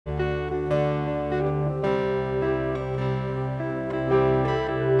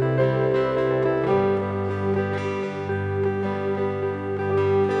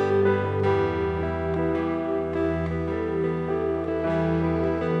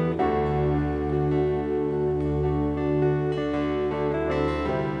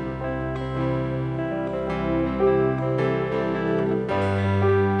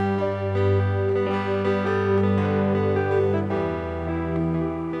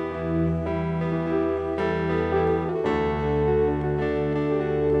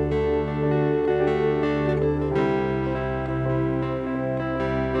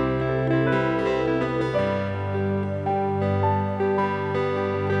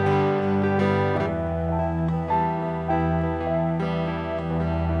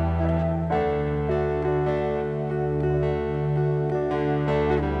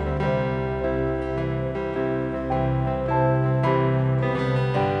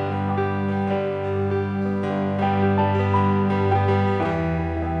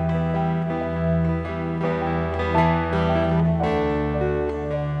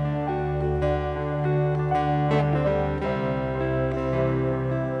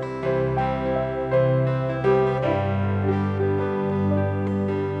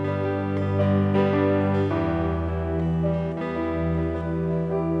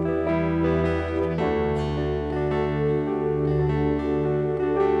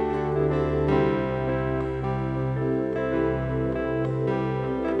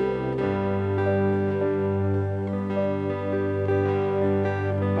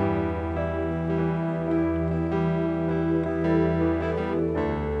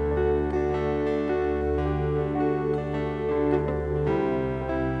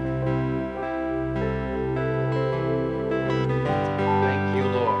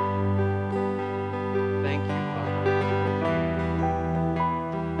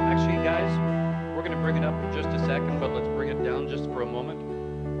bring it up in just a second, but let's bring it down just for a moment.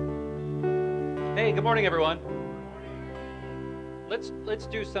 Hey, good morning, everyone. Let's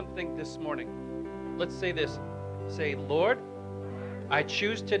do something this morning. Let's say this. Say, Lord, I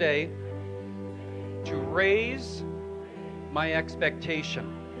choose today to raise my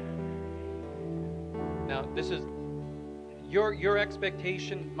expectation. Now, this is your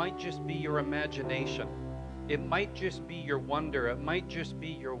expectation might just be your imagination. It might just be your wonder. It might just be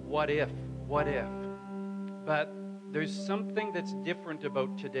your what if. But there's something that's different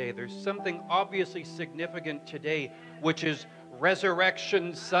about today. There's something obviously significant today, which is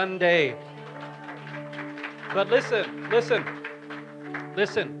Resurrection Sunday. But listen.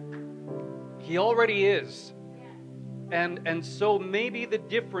 He already is. And so maybe the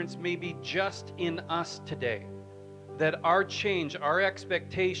difference may be just in us today. That our change, our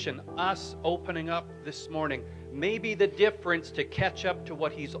expectation, us opening up this morning, may be the difference to catch up to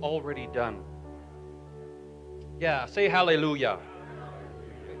what He's already done. Yeah, say hallelujah.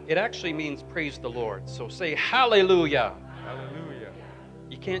 It actually means praise the Lord. So say hallelujah. Hallelujah.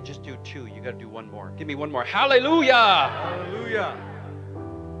 You can't just do two. You got to do one more. Give me one more. Hallelujah. Hallelujah.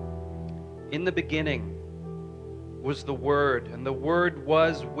 In the beginning was the Word, and the Word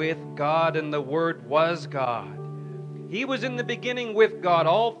was with God, and the Word was God. He was in the beginning with God.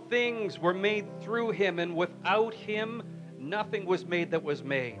 All things were made through Him, and without Him, nothing was made that was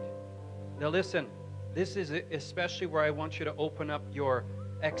made. Now listen, this is especially where I want you to open up your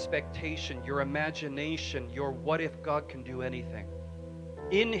expectation, your imagination, your what if God can do anything.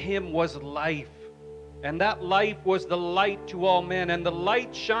 In Him was life, and that life was the light to all men, and the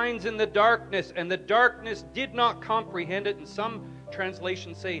light shines in the darkness, and the darkness did not comprehend it. And some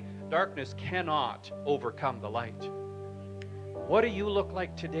translations say darkness cannot overcome the light. What do you look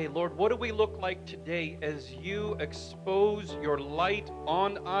like today, Lord? What do we look like today as you expose your light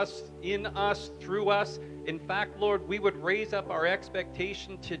on us, in us, through us? In fact, Lord, we would raise up our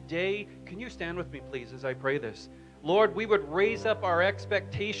expectation today. Can you stand with me, please, as I pray this? Lord, we would raise up our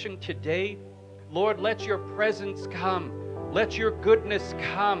expectation today. Lord, let your presence come. Let your goodness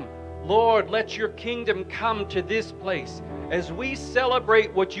come. Lord, let your kingdom come to this place as we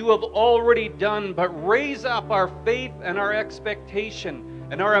celebrate what you have already done, but raise up our faith and our expectation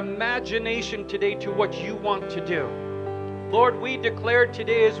and our imagination today to what you want to do. Lord, we declare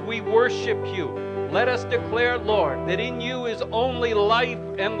today as we worship you, let us declare, Lord, that in you is only life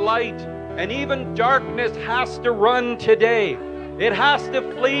and light, and even darkness has to run today. It has to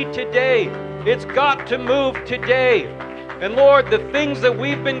flee today. It's got to move today. And Lord, the things that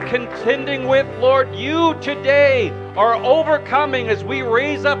we've been contending with, Lord, you today are overcoming as we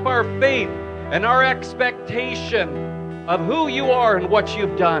raise up our faith and our expectation of who you are and what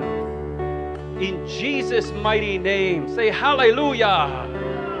you've done. In Jesus' mighty name, say hallelujah.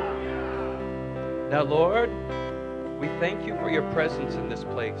 Now, Lord, we thank you for your presence in this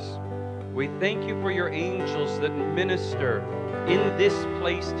place. We thank you for your angels that minister in this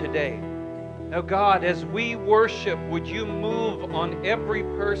place today. Now, God, as we worship, would you move on every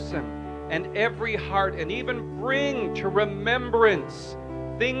person and every heart, and even bring to remembrance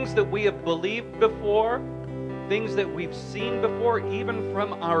things that we have believed before, things that we've seen before, even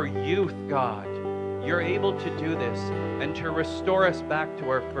from our youth, God. You're able to do this and to restore us back to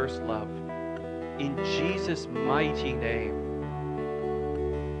our first love. In Jesus' mighty name.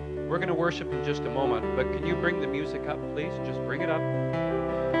 We're going to worship in just a moment, but can you bring the music up, please? Just bring it up.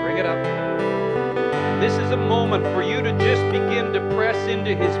 Bring it up. This is a moment for you to just begin to press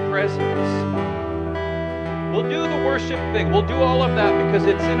into His presence. We'll do the worship thing. We'll do all of that because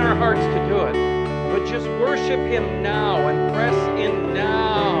it's in our hearts to do it. But just worship Him now and press in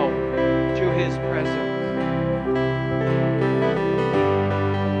now to His presence.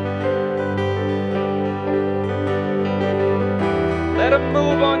 Let Him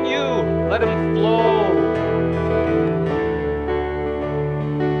move on you. Let Him flow.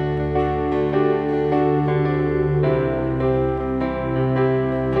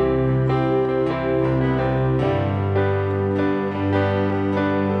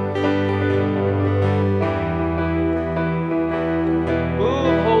 Move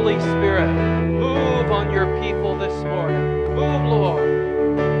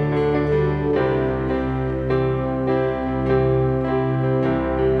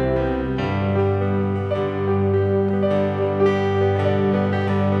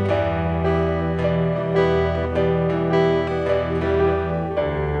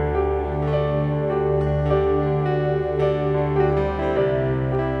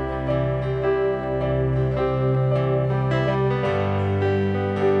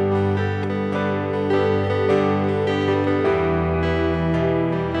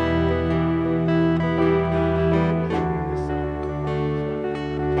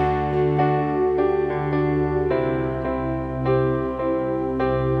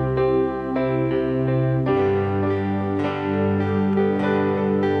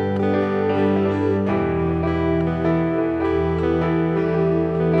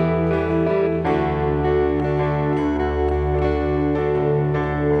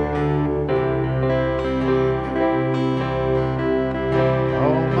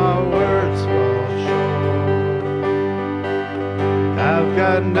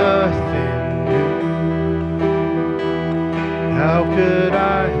got nothing new. How could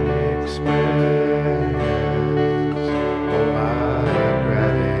I express all my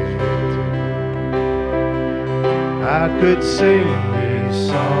gratitude? I could sing these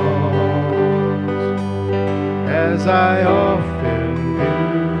songs as I often do.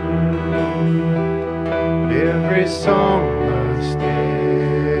 Every song must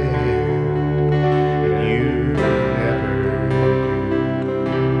end, and you never do.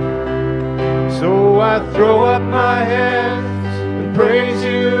 So I throw up my hands and praise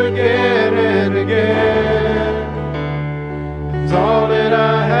you again and again. 'Cause all that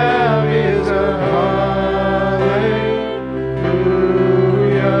I have is a hallelujah,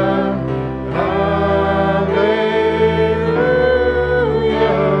 hallelujah.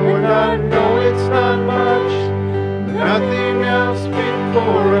 When I know it's not much, nothing else fit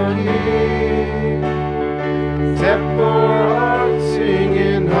for a king, except for a heart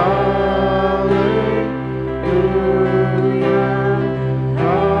singing hallelujah,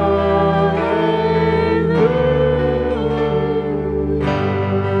 hallelujah.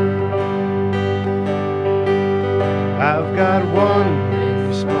 I've got one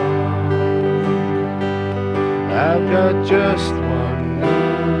response, I've got just one move.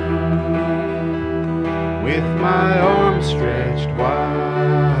 With my arms stretched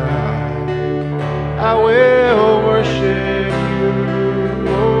wide, I will worship you.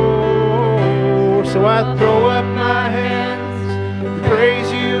 Oh, so I throw up my hands and praise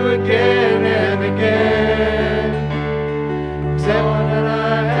you again and again. 'Cause all that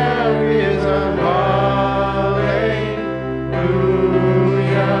I have is a hallelujah,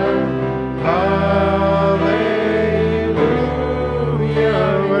 hallelujah.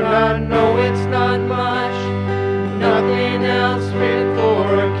 When I know it's not much, nothing else fit for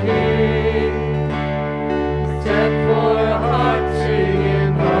a king, except for a heart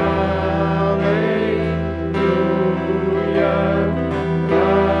singing hallelujah,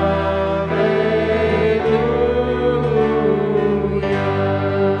 hallelujah.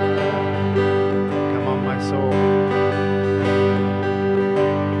 Come on, my soul.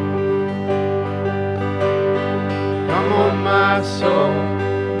 Come on, my soul.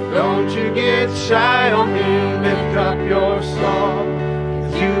 Don't you get shy on me, lift up your song.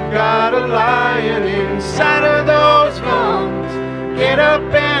 'Cause you've got a lion inside of those lungs. Get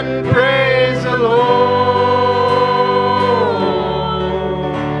up and praise the Lord.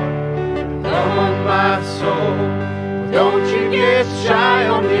 Come on, my soul. Don't you get shy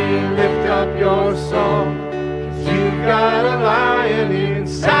on me, lift up your song. 'Cause you've got a lion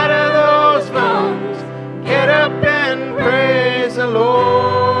inside of those lungs. Get up and praise the Lord.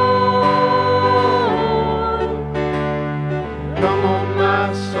 Come on, my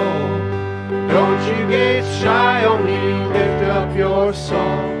soul. Don't you get shy on me, lift up your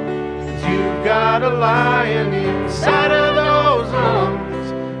song. 'Cause you've got a lion inside of those lungs.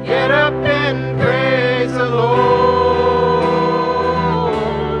 Get up and praise the Lord.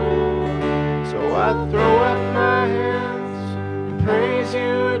 So I throw up my hands and praise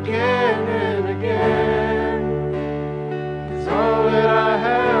you again and again. 'Cause all that I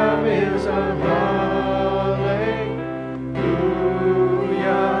have is a hallelujah,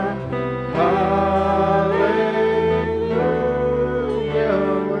 hallelujah.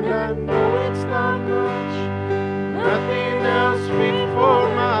 When I know it's not much, nothing else fit for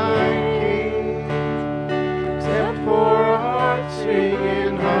my king, except for a heart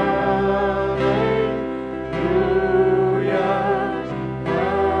singing hallelujah,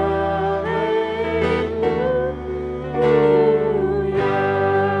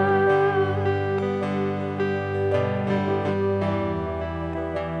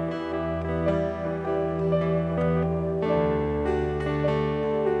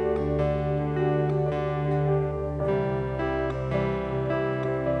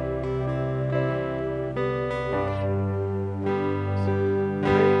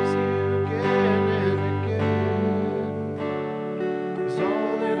 praise you again and again. 'Cause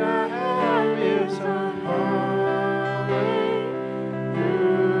all that I have is a hallelujah,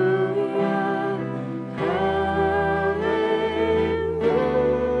 hallelujah.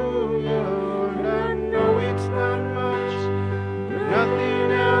 And I know it's not much, nothing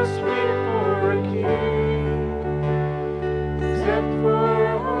else fit for a king, except for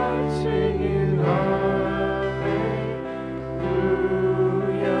a heart singing hallelujah,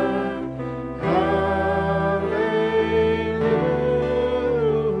 hallelujah.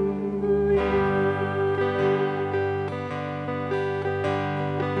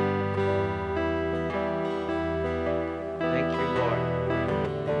 Thank you, Lord.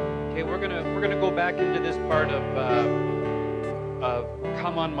 Okay, we're gonna go back into this part of of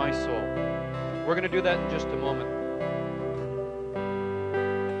Come on My Soul. We're going to do that in just a moment.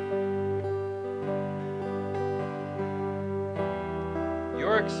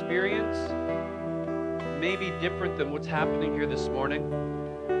 Your experience may be different than what's happening here this morning.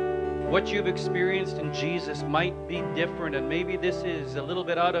 What you've experienced in Jesus might be different, and maybe this is a little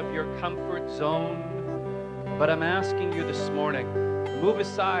bit out of your comfort zone. But I'm asking you this morning, move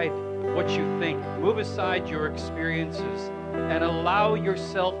aside what you think, move aside your experiences, and allow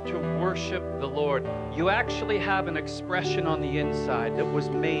yourself to worship the Lord. You actually have an expression on the inside that was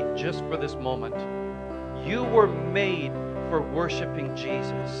made just for this moment. You were made for worshiping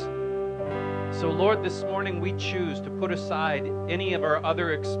Jesus. So Lord, this morning we choose to put aside any of our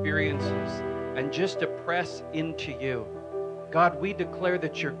other experiences and just to press into you. God, we declare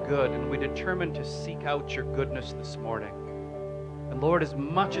that you're good, and we determine to seek out your goodness this morning. And Lord, as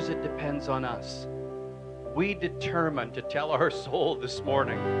much as it depends on us, we determine to tell our soul this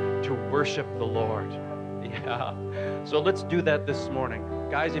morning to worship the Lord. Yeah. So let's do that this morning.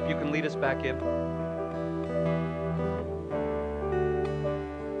 Guys, if you can lead us back in.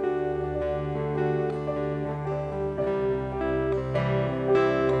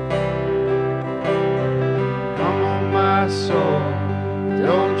 Soul,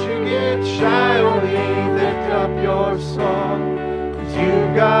 don't you get shy on me, lift up your song, 'cause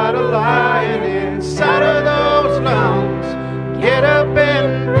you've got a lion inside of those lungs. Get up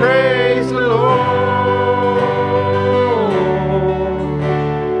and praise the Lord.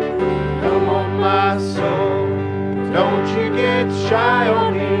 Come on, my soul, don't you get shy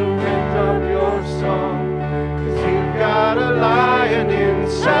on me, lift up your song, 'cause you've got a lion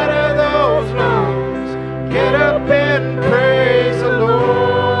inside of those lungs. Get up and praise the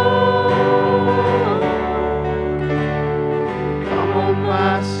Lord. Come on,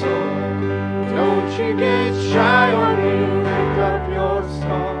 my soul, don't you get shy on me, lift up your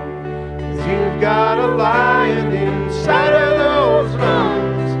song, 'cause you've got a lion inside of those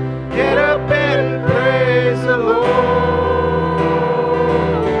lungs. Get up and praise the Lord.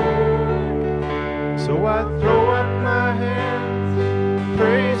 So I throw up my hands,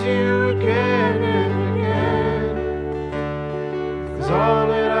 praise you again and all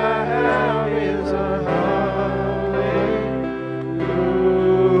that I have is a hallelujah,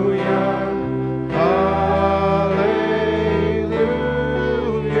 hallelujah.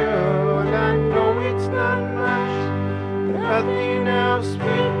 And I know it's not much, nothing else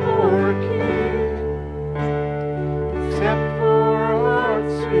fit for a king, except for a heart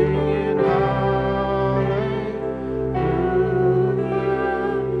singing hallelujah.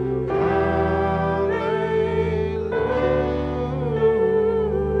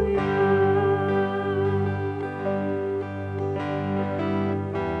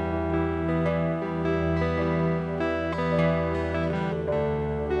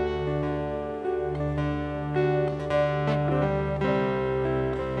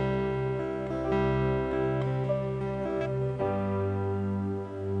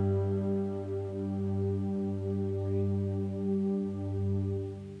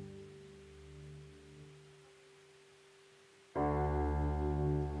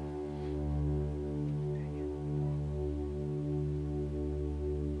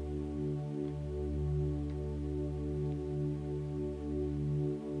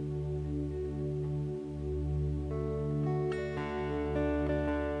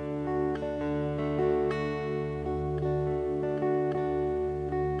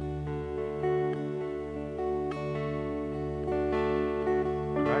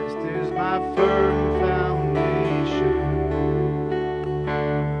 My firm foundation,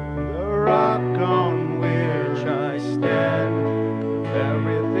 the rock on which I stand.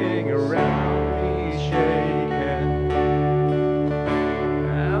 Everything around me shaken.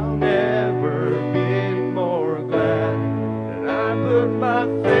 I've never been more glad that I put my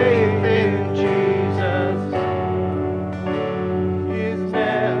faith in Jesus. He's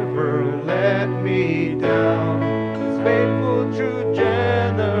never let me down. He's faithful through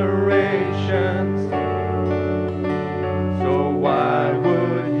generations. So why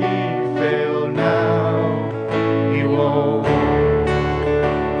would he fail now? He won't.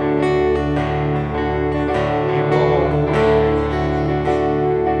 He won't.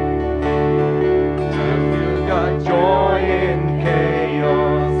 I've still got joy in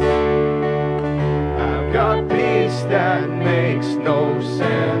chaos. I've got peace that makes no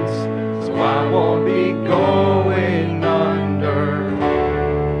sense. So I won't be going under.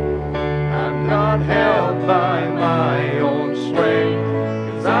 Not held by my own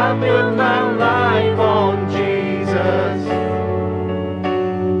strength, 'cause I built my life on Jesus.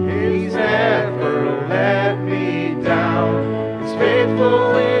 He's never let me down. His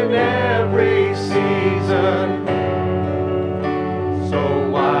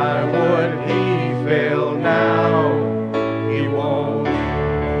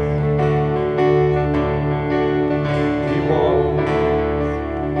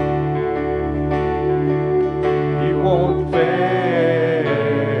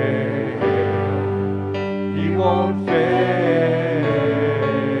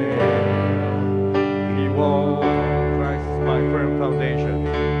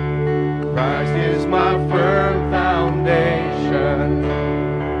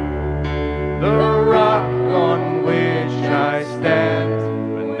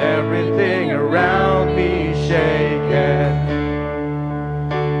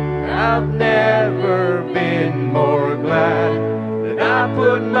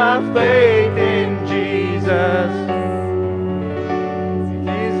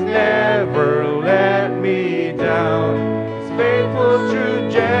me down. He's faithful through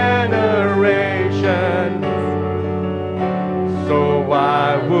generations. So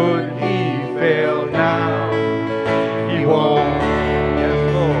why would he fail now? He won't. Yes,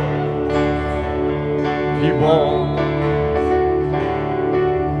 Lord. He won't.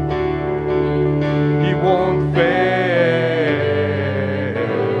 He won't fail.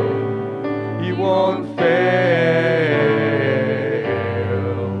 He won't fail.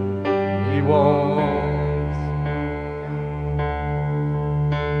 He won't.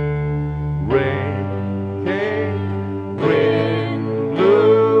 Rain came, wind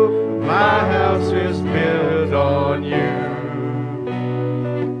blew, my house is built on you.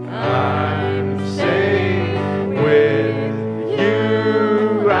 I'm safe with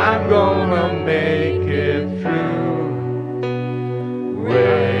you. I'm gonna make it through.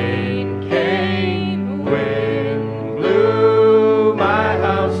 Rain came, wind blew, my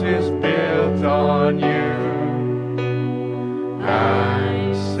house is built on you.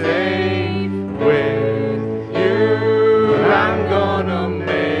 I'm safe with you. I'm gonna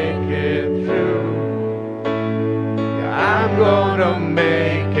make it through. I'm gonna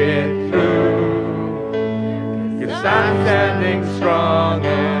make it through. 'Cause I'm standing strong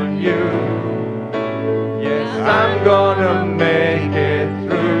on you. Yes, I'm gonna make it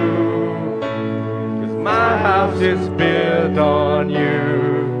through. 'Cause my house is built on you.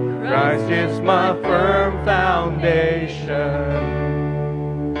 Christ is my firm foundation,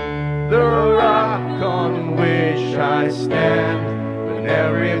 the rock on which I stand when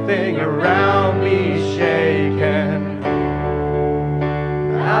everything around me's shaken.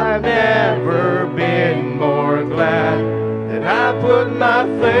 I've never been more glad that I put my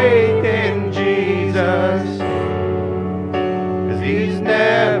faith in Jesus, 'cause he's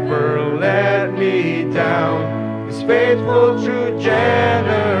never let me down. He's faithful through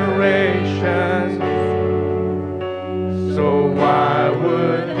generations. So why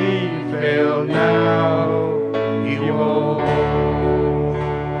would he fail now? He won't.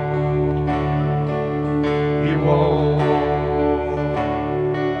 He won't.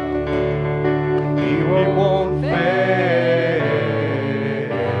 He won't fail.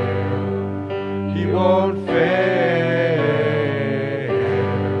 He won't fail.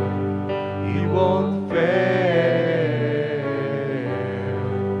 He won't fail.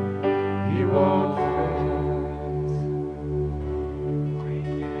 He won't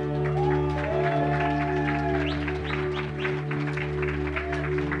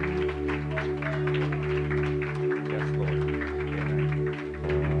Yes, Lord.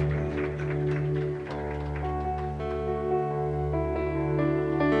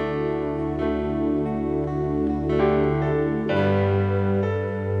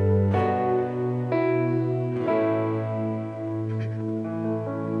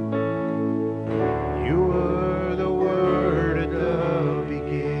 You were the Word at the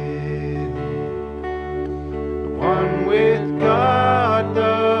beginning, the one with God,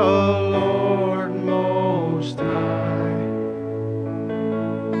 the Lord Most High.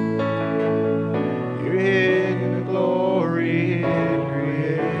 You're hidden in glory in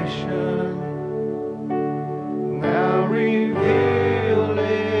creation, now revealed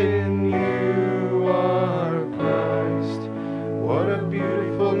in you are Christ. What a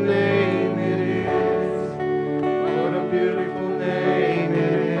beautiful name it is. What a beautiful name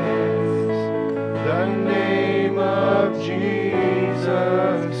it is. The name of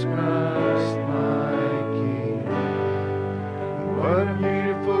Jesus Christ, my King. What a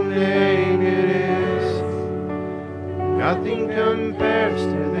beautiful name it is. Nothing compares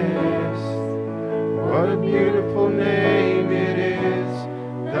to this. What a beautiful name it is.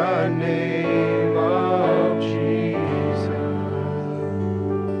 The name of Jesus.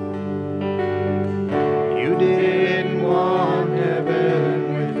 You didn't want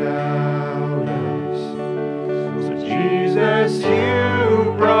heaven without us, so Jesus,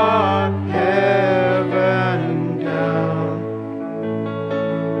 you brought heaven down.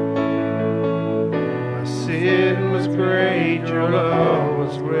 My sin was great, your love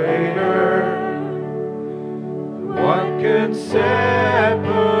was greater. What could separate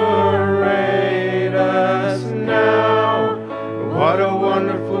us now? What a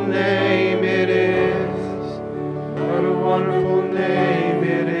wonderful name it is. What a wonderful name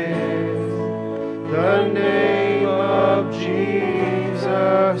it is. The name of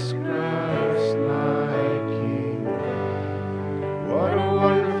Jesus Christ, my King. What a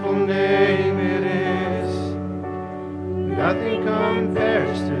wonderful name it is. Nothing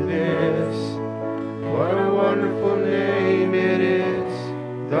compares to this. What a wonderful name it is.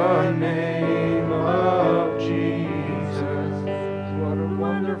 The name of Jesus. What a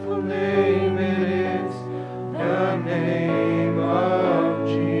wonderful name it is.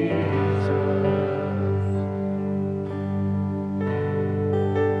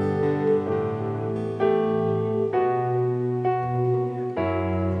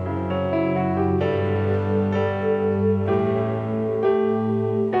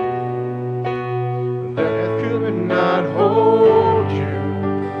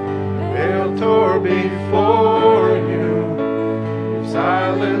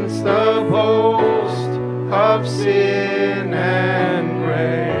 against the boast of sin and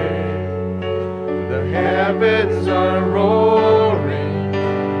grave. The heavens are roaring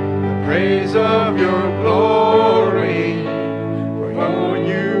the praise of your glory, for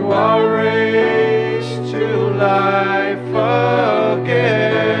you are raised to life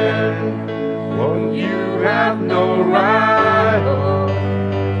again. Oh, you have no rival,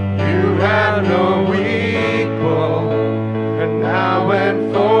 you have no equal, and now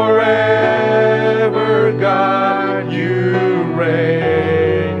and forever, God, you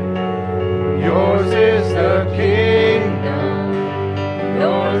reign. Yours is the kingdom,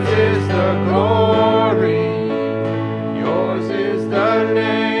 yours is the glory, yours is the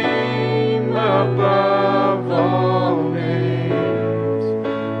name above all names.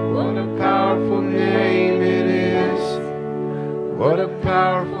 What a powerful name it is, what a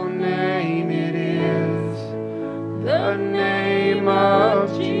powerful name it is, the name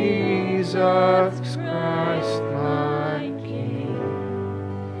of Jesus Christ, my King.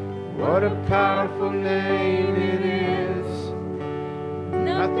 What a powerful name it is,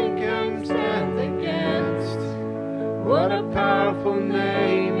 nothing can stand against. What a powerful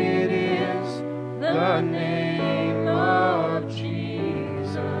name it is, the name of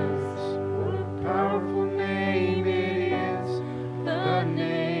Jesus. What a powerful name it is, the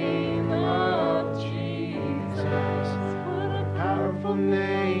name of Jesus. What a powerful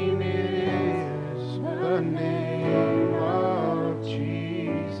name it is, the name of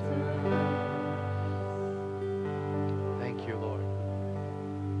Jesus. Thank you, Lord.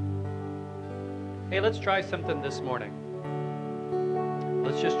 Hey, let's try something this morning.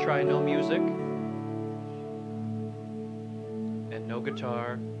 Let's just try no music and no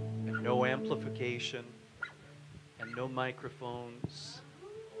guitar and no amplification and no microphones.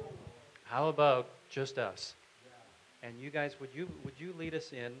 How about just us? And you guys, would you lead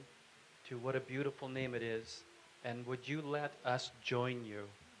us in to what a beautiful name it is, and would you let us join you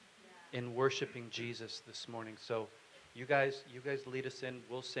in worshiping Jesus this morning? So you guys lead us in.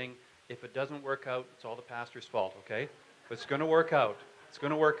 We'll sing. If it doesn't work out, it's all the pastor's fault, okay? But it's going to work out. It's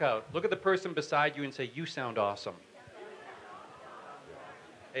going to work out. Look at the person beside you and say, you sound awesome.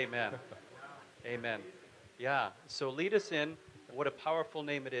 Amen. Amen. Yeah. So lead us in. What a powerful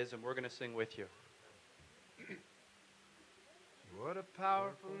name it is, and we're going to sing with you. What a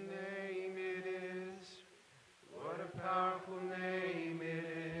powerful name it is, what a powerful name it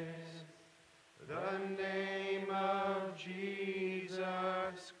is, the name of Jesus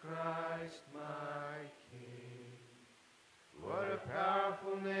Christ, my King. What a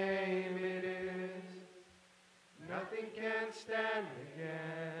powerful name it is, nothing can stand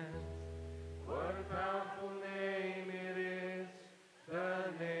against. What a powerful name it is,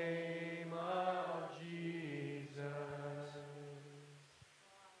 the name of Jesus.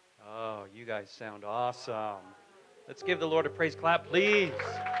 Oh, you guys sound awesome. Let's give the Lord a praise clap, please.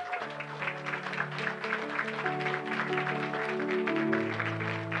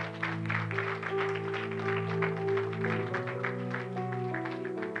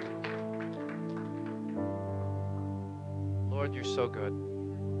 Lord, you're so good.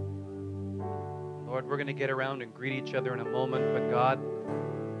 Lord, we're going to get around and greet each other in a moment, but God,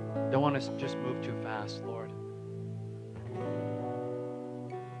 don't want to just move too fast, Lord.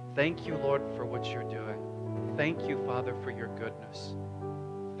 Thank you, Lord, for what you're doing. Thank you, Father, for your goodness.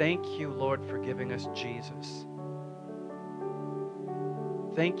 Thank you, Lord, for giving us Jesus.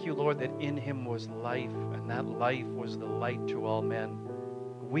 Thank you, Lord, that in him was life, and that life was the light to all men.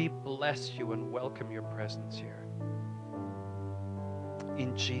 We bless you and welcome your presence here.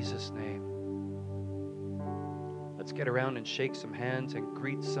 In Jesus' name. Let's get around and shake some hands and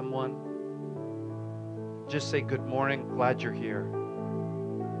greet someone. Just say good morning, glad you're here.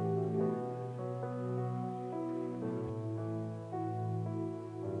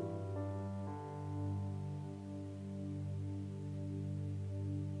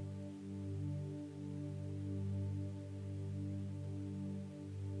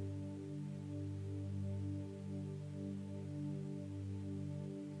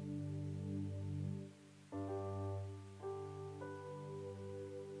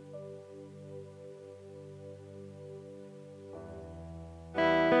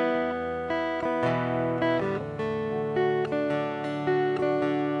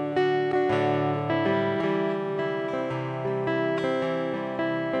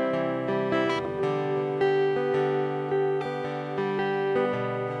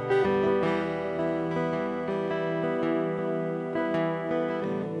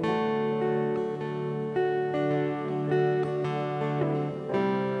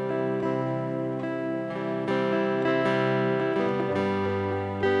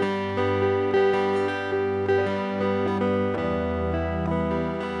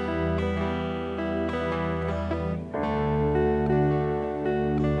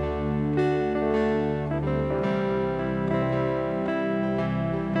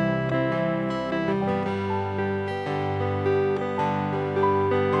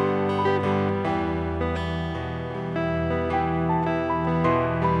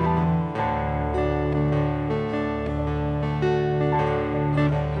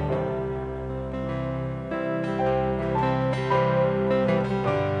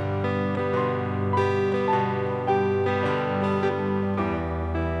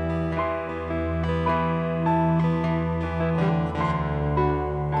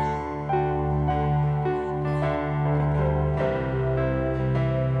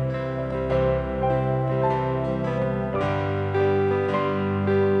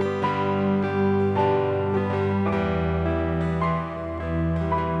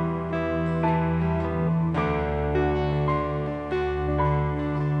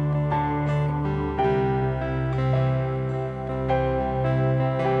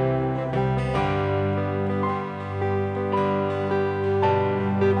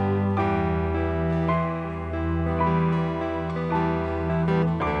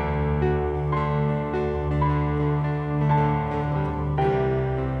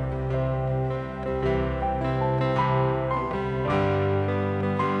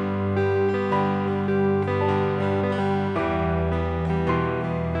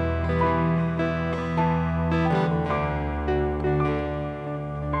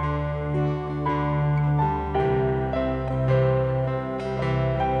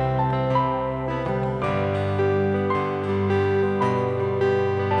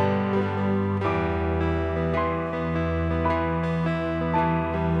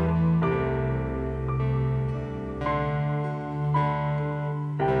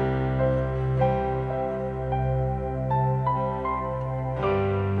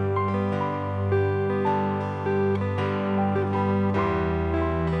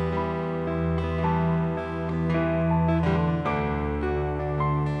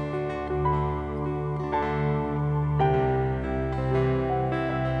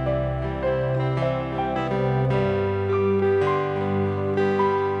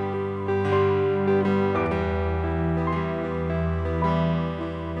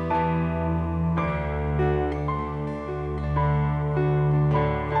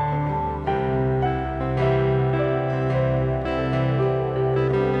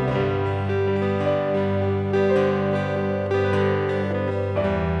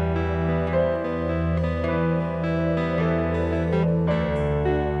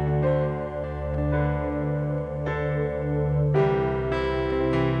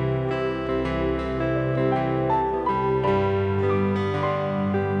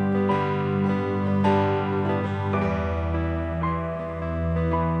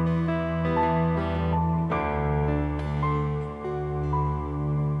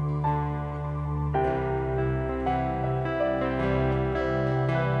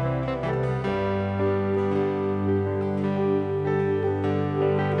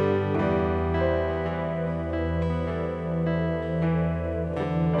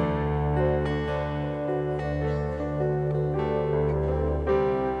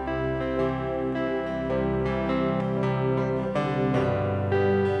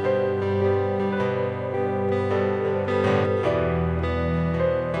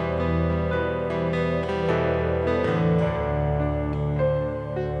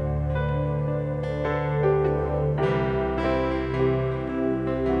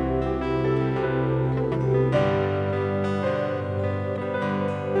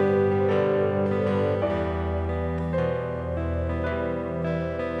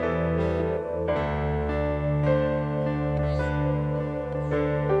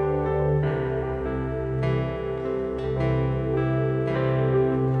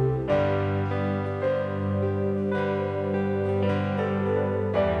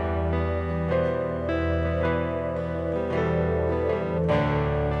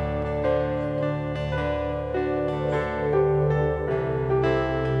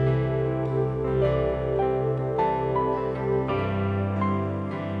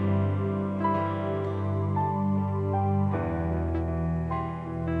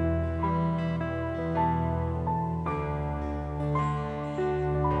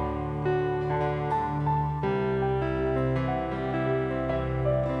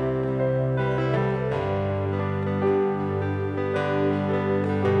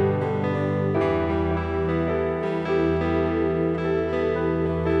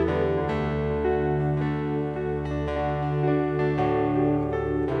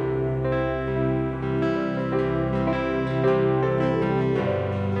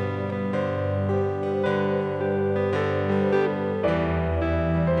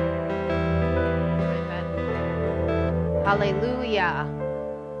 Hallelujah.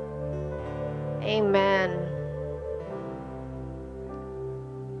 Amen.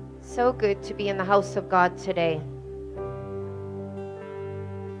 So good to be in the house of God today.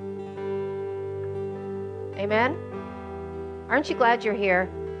 Amen. Aren't you glad you're here?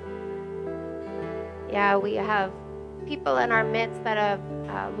 Yeah, we have people in our midst that have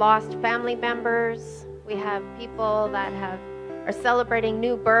lost family members. We have people that are celebrating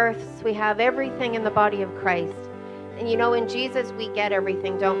new births. We have everything in the body of Christ. And you know, in Jesus, we get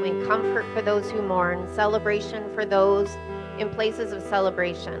everything, don't we? Comfort for those who mourn, celebration for those in places of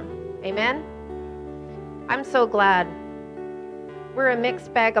celebration. Amen? I'm so glad. We're a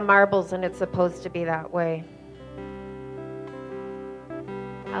mixed bag of marbles, and it's supposed to be that way.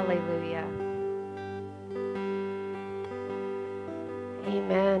 Hallelujah.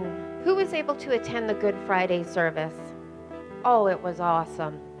 Amen. Who was able to attend the Good Friday service? Oh, it was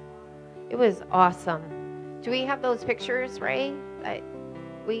awesome. It was awesome. Do we have those pictures, Ray?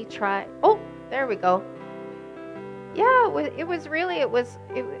 We tried. Oh, there we go. Yeah,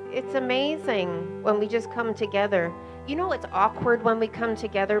 it's amazing when we just come together. You know, it's awkward when we come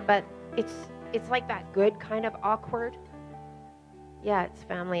together, but it's like that good kind of awkward. Yeah, it's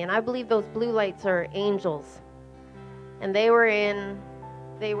family. And I believe those blue lights are angels. And everyone,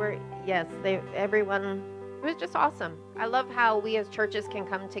 it was just awesome. I love how we as churches can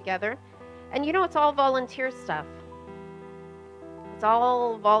come together. And you know, it's all volunteer stuff. It's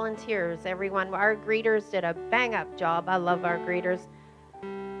all volunteers, everyone. Our greeters did a bang-up job. I love our greeters.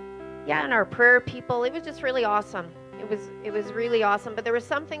 Yeah, and our prayer people, it was just really awesome. It was really awesome. But there was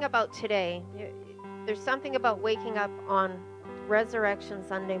something about today. There's something about waking up on Resurrection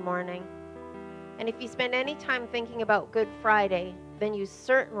Sunday morning. And if you spend any time thinking about Good Friday, then you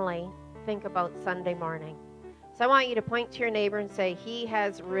certainly think about Sunday morning. So I want you to point to your neighbor and say, He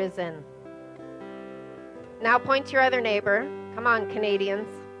has risen. Now point to your other neighbor. Come on, Canadians.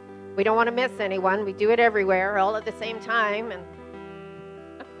 We don't want to miss anyone. We do it everywhere, all at the same time. And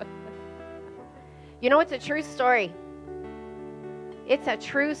you know, it's a true story. It's a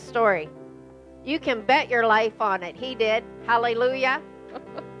true story. You can bet your life on it. He did. Hallelujah.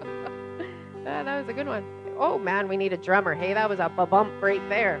 That was a good one. Oh, man, we need a drummer. Hey, that was a bump right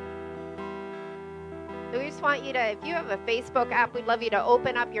there. So we just want you to, if you have a Facebook app, we'd love you to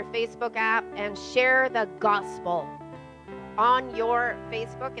open up your Facebook app and share the gospel on your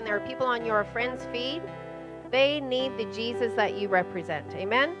Facebook. And there are people on your friends' feed. They need the Jesus that you represent.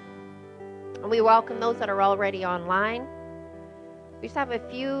 Amen? And we welcome those that are already online. We just have a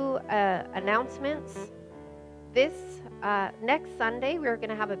few announcements. This next Sunday, we're going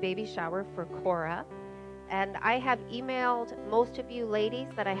to have a baby shower for Cora. And I have emailed most of you ladies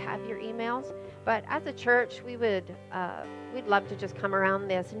that I have your emails. But as a church, we'd love to just come around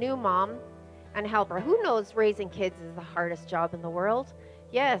this new mom and help her. Who knows raising kids is the hardest job in the world?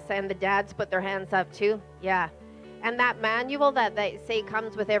 Yes, and the dads put their hands up too. Yeah. And that manual that they say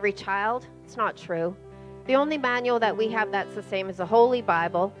comes with every child, it's not true. The only manual that we have that's the same is the Holy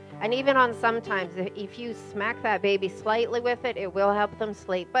Bible. And even on sometimes, if you smack that baby slightly with it, it will help them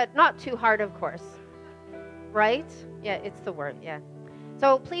sleep. But not too hard, of course. Right? Yeah, it's the word, yeah.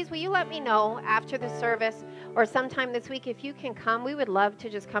 So please, will you let me know after the service or sometime this week if you can come? We would love to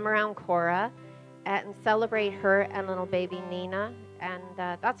just come around Cora and celebrate her and little baby Nina. And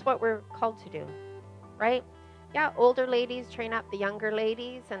that's what we're called to do, right? Yeah, older ladies train up the younger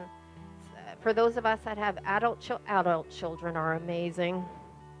ladies. And for those of us that have adult children are amazing.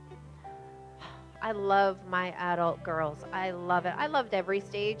 I love my adult girls. I love it. I loved every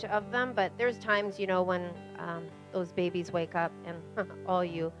stage of them, but there's times, you know, when those babies wake up and all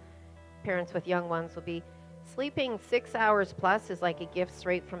you parents with young ones will be sleeping 6 hours plus is like a gift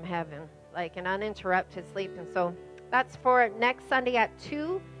straight from heaven, like an uninterrupted sleep. And so that's for next Sunday at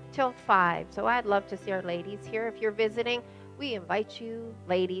 2 till 5. So I'd love to see our ladies here. If you're visiting, we invite you,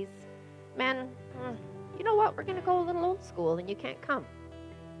 ladies. Men, you know what? We're going to go a little old school and you can't come.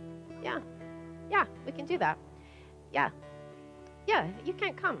 Yeah, we can do that. Yeah, you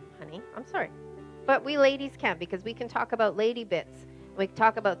can't come, honey. I'm sorry. But we ladies can, because we can talk about lady bits. We can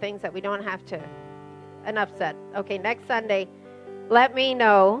talk about things that we don't have to. Enough said. Okay, next Sunday, let me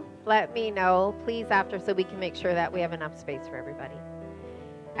know, please, after, so we can make sure that we have enough space for everybody.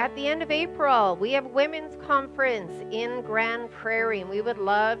 At the end of April, we have Women's Conference in Grand Prairie, and we would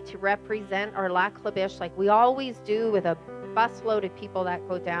love to represent our Lac La Biche like we always do with a busload of people that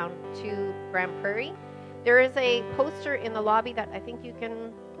go down to Grand Prairie. There is a poster in the lobby that I think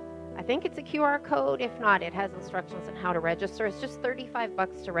it's a QR code. If not, it has instructions on how to register. It's just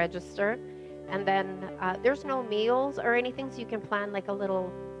 $35 to register. And then there's no meals or anything, so you can plan like a little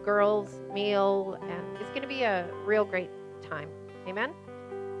girls' meal. And it's going to be a real great time. Amen?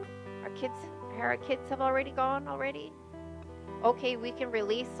 Our kids have already gone already? Okay, we can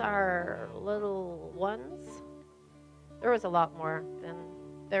release our little ones. There was a lot more. Then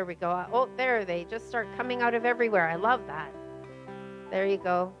there we go. Oh, there they just start coming out of everywhere. I love that. There you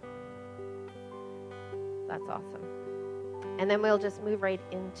go. That's awesome. And then we'll just move right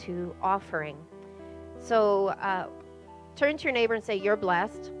into offering. So turn to your neighbor and say, you're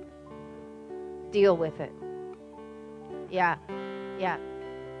blessed. Deal with it. Yeah.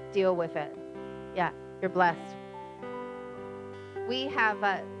 Deal with it. Yeah, you're blessed. We have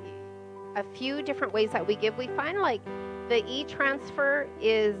a few different ways that we give. We find like the e-transfer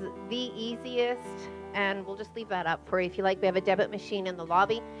is the easiest, and we'll just leave that up for you if you like. We have a debit machine in the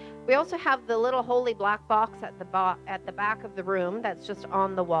lobby. We also have the little holy black box at the back of the room that's just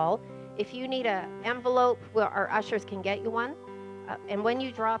on the wall. If you need an envelope, our ushers can get you one. And when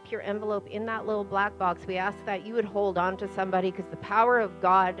you drop your envelope in that little black box, we ask that you would hold on to somebody, because the power of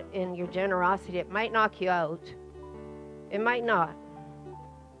God in your generosity, it might knock you out. It might not.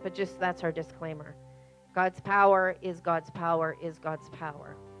 But just that's our disclaimer. God's power is God's power is God's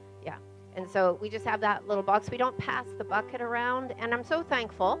power. Yeah. And so we just have that little box. We don't pass the bucket around. And I'm so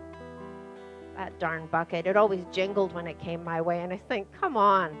thankful. That darn bucket. It always jingled when it came my way. And I think, come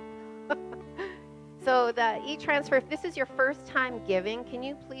on. So the e-transfer, if this is your first time giving, can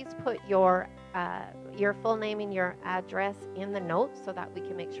you please put your full name and your address in the notes so that we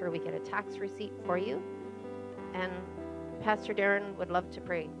can make sure we get a tax receipt for you? And Pastor Darren would love to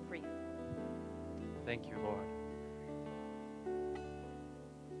pray for you. Thank you, Lord.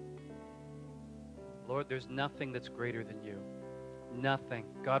 Lord, there's nothing that's greater than you. Nothing.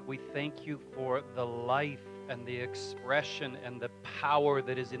 God, we thank you for the life and the expression and the power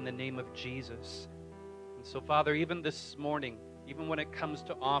that is in the name of Jesus. And so, Father, even this morning, even when it comes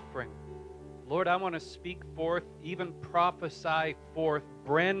to offering, Lord, I want to speak forth, even prophesy forth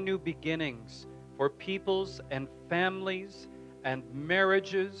brand new beginnings for peoples and families and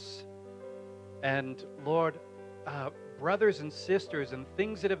marriages and, Lord, brothers and sisters and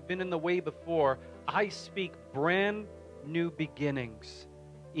things that have been in the way before. I speak brand new beginnings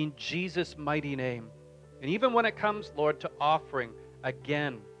in Jesus' mighty name. And even when it comes, Lord, to offering,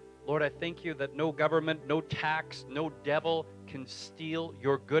 again, Lord, I thank you that no government, no tax, no devil can steal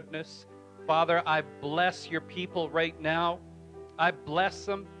your goodness. Father, I bless your people right now. I bless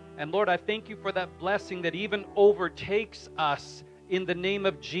them. And Lord, I thank you for that blessing that even overtakes us in the name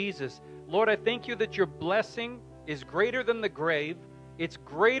of Jesus. Lord, I thank you that your blessing is greater than the grave. It's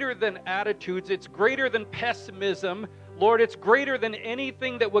greater than attitudes. It's greater than pessimism. Lord, it's greater than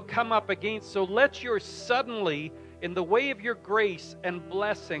anything that would come up against. So let your suddenly, in the way of your grace and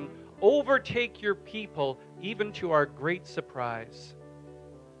blessing, overtake your people, even to our great surprise.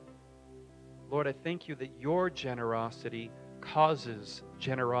 Lord, I thank you that your generosity causes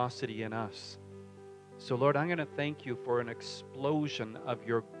generosity in us. So, Lord, I'm going to thank you for an explosion of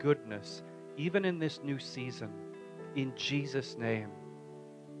your goodness, even in this new season, in Jesus' name.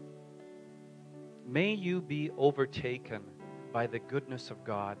 May you be overtaken by the goodness of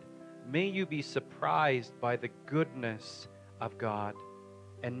God. May you be surprised by the goodness of God.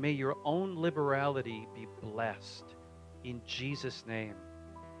 And may your own liberality be blessed in Jesus' name.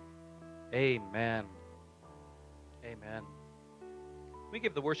 Amen. Amen. We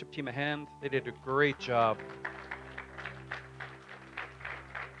give the worship team a hand. They did a great job.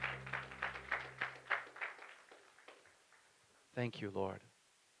 Thank you, Lord.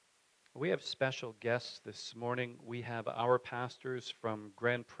 We have special guests this morning. We have our pastors from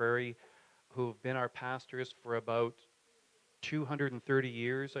Grand Prairie who have been our pastors for about 230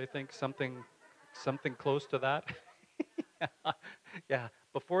 years, I think, something close to that. Yeah,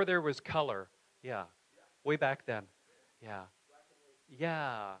 before there was color. Yeah, way back then. Yeah.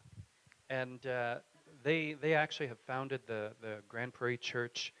 And they actually have founded the Grand Prairie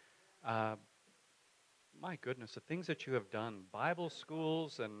Church. My goodness, the things that you have done, Bible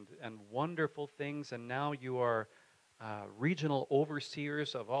schools and wonderful things, and now you are regional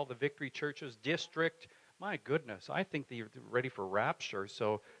overseers of all the Victory Churches district. My goodness, I think they're ready for rapture.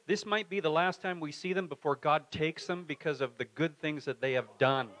 So this might be the last time we see them before God takes them because of the good things that they have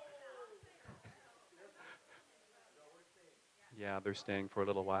done. Yeah, they're staying for a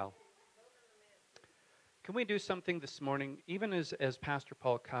little while. Can we do something this morning, even as Pastor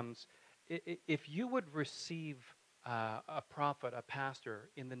Paul comes? If you would receive a prophet, a pastor,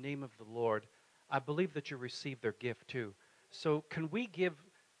 in the name of the Lord, I believe that you receive their gift too. So can we give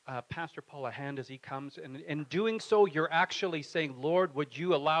Pastor Paul a hand as he comes? And in doing so, you're actually saying, Lord, would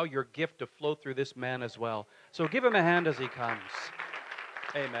you allow your gift to flow through this man as well? So give him a hand as he comes.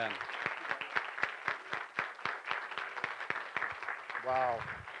 Amen. Wow.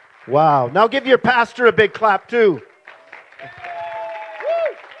 Wow. Now give your pastor a big clap too.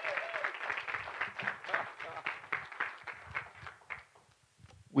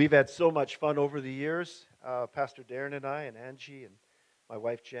 We've had so much fun over the years, Pastor Darren and I and Angie and my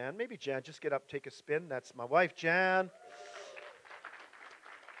wife Jan. Maybe Jan, just get up, take a spin. That's my wife Jan.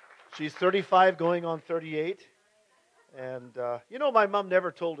 She's 35 going on 38. And, my mom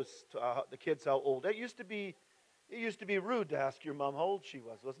never told us, the kids, how old. It used to be rude to ask your mom how old she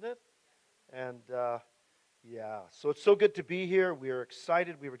was, wasn't it? And, so it's so good to be here. We are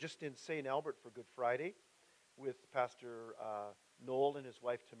excited. We were just in St. Albert for Good Friday with Pastor Noel and his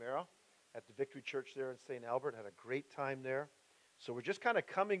wife Tamara at the Victory Church there in St. Albert. Had a great time there. So we're just kind of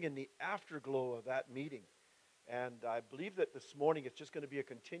coming in the afterglow of that meeting. And I believe that this morning it's just going to be a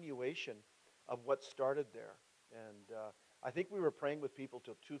continuation of what started there. And I think we were praying with people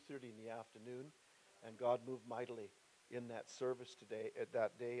till 2:30 in the afternoon, and God moved mightily in that service today, at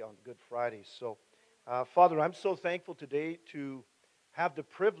that day on Good Friday. So, Father, I'm so thankful today to have the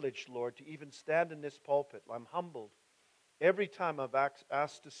privilege, Lord, to even stand in this pulpit. I'm humbled every time I'm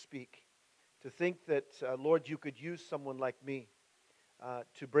asked to speak, to think that, Lord, you could use someone like me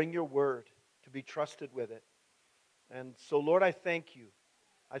to bring your word, to be trusted with it. And so, Lord, I thank you.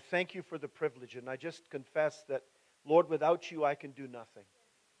 I thank you for the privilege, and I just confess that, Lord, without you I can do nothing.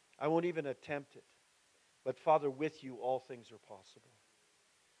 I won't even attempt it. But, Father, with you all things are possible.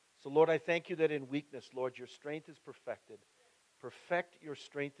 So, Lord, I thank you that in weakness, Lord, your strength is perfected. Perfect your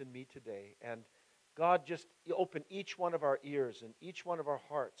strength in me today. And, God, just open each one of our ears and each one of our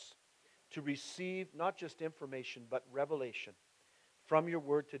hearts to receive not just information, but revelation from your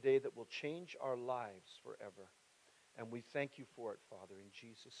word today that will change our lives forever. And we thank you for it, Father, in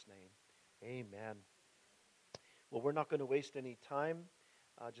Jesus' name. Amen. Well, we're not going to waste any time.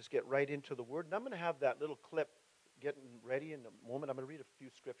 Just get right into the word. And I'm going to have that little clip getting ready in a moment. I'm going to read a few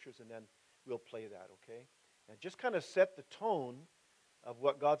scriptures and then we'll play that, okay? And just kind of set the tone of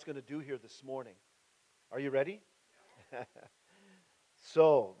what God's going to do here this morning. Are you ready?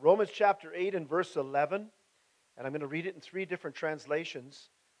 So, Romans chapter 8 and verse 11. And I'm going to read it in 3 different translations.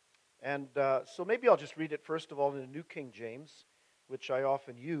 And so maybe I'll just read it first of all in the New King James, which I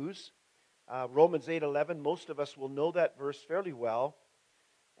often use. Romans 8:11, most of us will know that verse fairly well.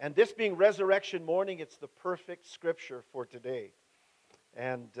 And this being resurrection morning, it's the perfect scripture for today.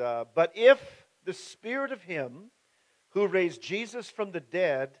 And but if the Spirit of Him who raised Jesus from the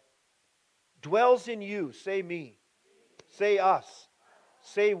dead dwells in you, say me, say us,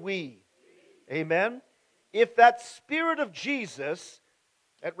 say we. Amen? If that Spirit of Jesus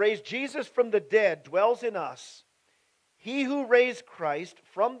that raised Jesus from the dead dwells in us, He who raised Christ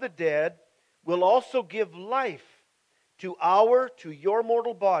from the dead will also give life to your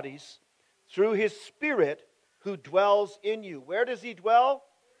mortal bodies through His Spirit who dwells in you. Where does He dwell?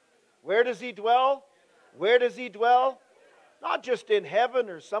 Where does He dwell? Where does He dwell? Not just in heaven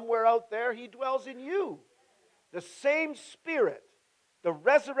or somewhere out there. He dwells in you. The same Spirit, the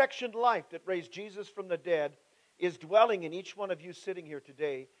resurrection life that raised Jesus from the dead, is dwelling in each one of you sitting here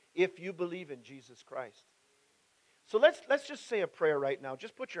today if you believe in Jesus Christ. So let's just say a prayer right now.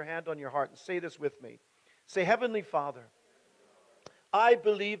 Just put your hand on your heart and say this with me. Say, Heavenly Father, I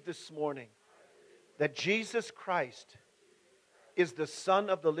believe this morning that Jesus Christ is the Son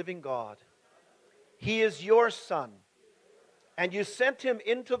of the living God. He is your Son, and you sent Him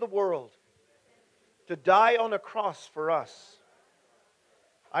into the world to die on a cross for us.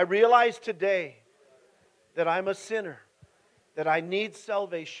 I realize today that I'm a sinner, that I need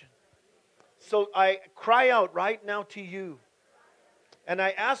salvation. So I cry out right now to you, and I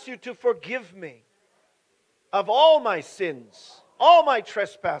ask you to forgive me of all my sins, all my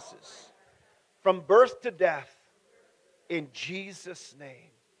trespasses, from birth to death, in Jesus'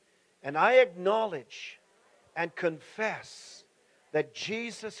 name. And I acknowledge and confess that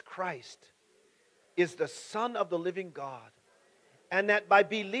Jesus Christ is the Son of the living God, and that by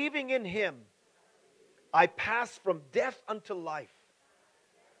believing in Him, I pass from death unto life,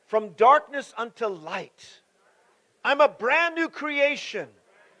 from darkness unto light. I'm a brand new creation.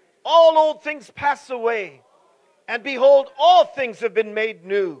 All old things pass away, and behold, all things have been made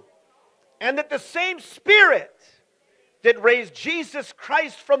new. And that the same Spirit that raised Jesus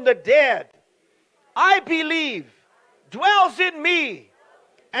Christ from the dead, I believe, dwells in me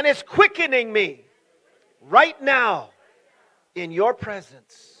and is quickening me right now in your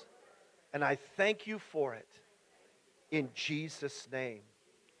presence. And I thank you for it in Jesus' name.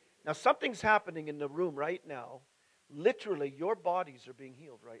 Now, something's happening in the room right now. Literally, your bodies are being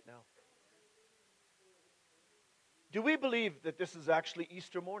healed right now. Do we believe that this is actually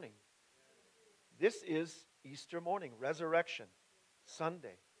Easter morning? This is Easter morning, resurrection.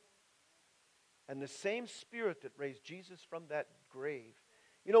 Sunday. And the same Spirit that raised Jesus from that grave.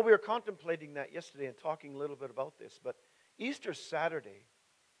 You know, we were contemplating that yesterday and talking a little bit about this, but Easter Saturday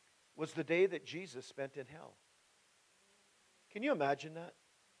was the day that Jesus spent in hell. Can you imagine that?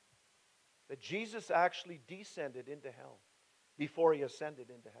 That Jesus actually descended into hell before he ascended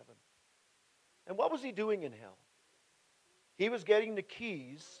into heaven. And what was he doing in hell? He was getting the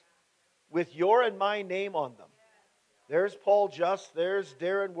keys with your and my name on them. There's Paul Juss, there's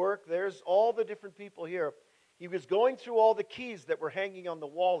Darren Work, there's all the different people here. He was going through all the keys that were hanging on the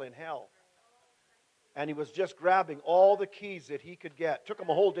wall in hell. And he was just grabbing all the keys that he could get. Took him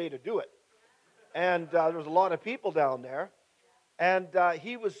a whole day to do it. And there was a lot of people down there. And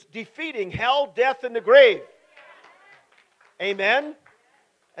he was defeating hell, death, and the grave. Amen?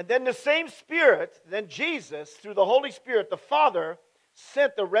 And then the same Spirit, then Jesus, through the Holy Spirit, the Father,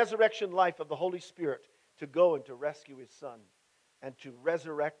 sent the resurrection life of the Holy Spirit to go and to rescue his Son and to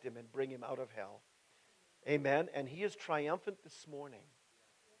resurrect him and bring him out of hell. Amen? And he is triumphant this morning.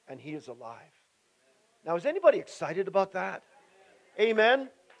 And he is alive. Now, is anybody excited about that? Amen?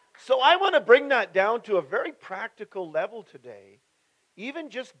 So I want to bring that down to a very practical level today. Even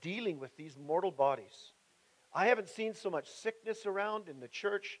just dealing with these mortal bodies. I haven't seen so much sickness around in the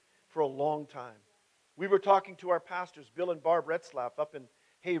church for a long time. We were talking to our pastors, Bill and Barb Retzlaff, up in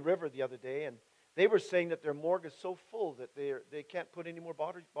Hay River the other day, and they were saying that their morgue is so full that they can't put any more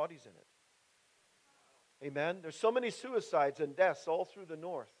bodies in it. Amen? There's so many suicides and deaths all through the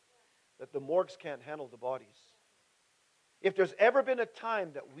north that the morgues can't handle the bodies. If there's ever been a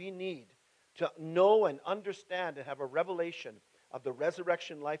time that we need to know and understand and have a revelation of the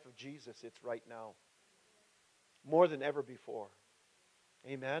resurrection life of Jesus, it's right now. More than ever before.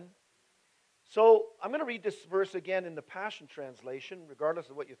 Amen? So, I'm going to read this verse again in the Passion Translation, regardless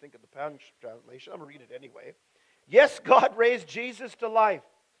of what you think of the Passion Translation. I'm going to read it anyway. Yes, God raised Jesus to life.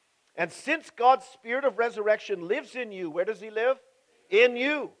 And since God's Spirit of resurrection lives in you, where does he live? In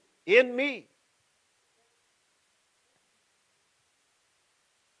you, in me.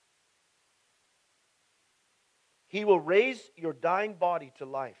 He will raise your dying body to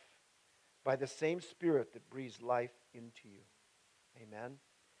life by the same Spirit that breathes life into you. Amen.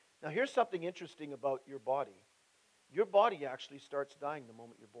 Now here's something interesting about your body. Your body actually starts dying the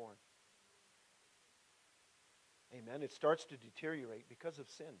moment you're born. Amen. It starts to deteriorate because of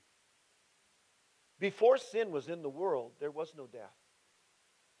sin. Before sin was in the world, there was no death.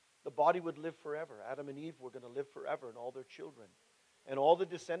 The body would live forever. Adam and Eve were going to live forever, and all their children. And all the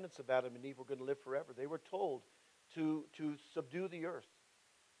descendants of Adam and Eve were going to live forever. They were told to subdue the earth.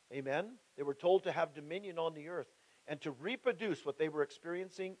 Amen? They were told to have dominion on the earth and to reproduce what they were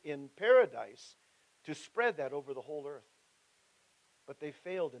experiencing in paradise, to spread that over the whole earth. But they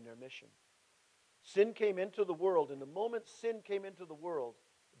failed in their mission. Sin came into the world, and the moment sin came into the world,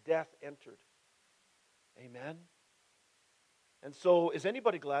 death entered. Amen? And so, is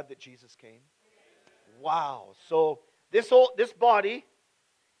anybody glad that Jesus came? Wow. So, this body,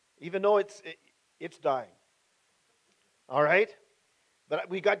 even though it's dying. All right? But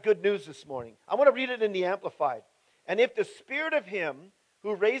we got good news this morning. I want to read it in the Amplified. And if the Spirit of him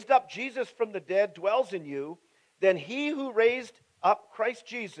who raised up Jesus from the dead dwells in you, then he who raised up Christ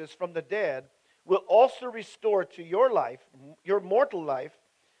Jesus from the dead will also restore to your life, your mortal life,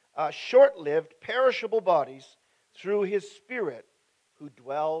 short-lived, perishable bodies through his Spirit who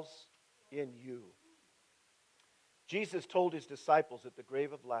dwells in you. Jesus told his disciples at the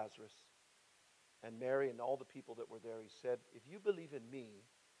grave of Lazarus, and Mary and all the people that were there, he said, if you believe in me,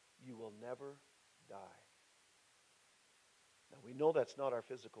 you will never die. Now, we know that's not our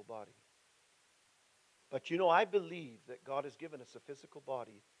physical body. But you know, I believe that God has given us a physical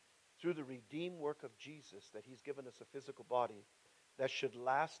body through the redeemed work of Jesus, that he's given us a physical body that should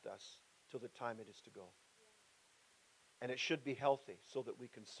last us till the time it is to go. And it should be healthy so that we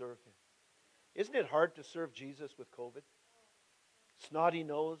can serve him. Isn't it hard to serve Jesus with COVID? Snotty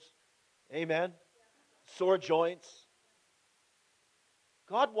nose. Amen. Sore joints.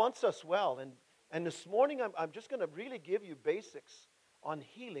 God wants us well. And this morning I'm just going to really give you basics on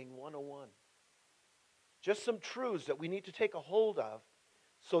Healing 101. Just some truths that we need to take a hold of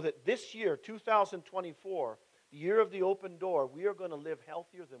so that this year, 2024, the year of the open door, we are going to live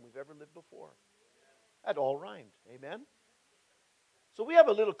healthier than we've ever lived before. That all rhymed. Amen? So we have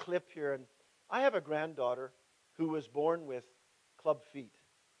a little clip here, and I have a granddaughter who was born with club feet.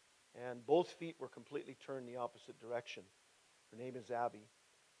 And both feet were completely turned the opposite direction. Her name is Abby.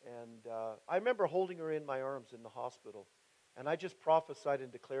 And I remember holding her in my arms in the hospital. And I just prophesied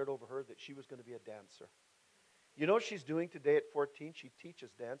and declared over her that she was going to be a dancer. You know what she's doing today at 14? She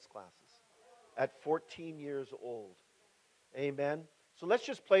teaches dance classes at 14 years old. Amen. So let's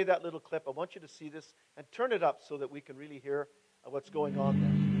just play that little clip. I want you to see this and turn it up so that we can really hear what's going on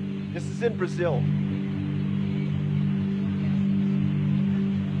there. This is in Brazil.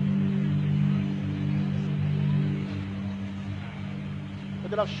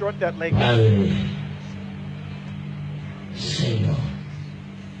 Look at how short that leg is. Padre, Señor,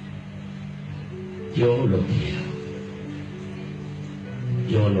 yo lo quiero.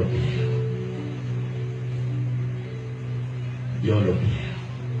 Yo lo quiero. Yo lo quiero.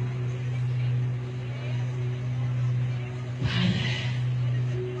 Padre.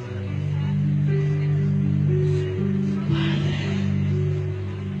 Padre.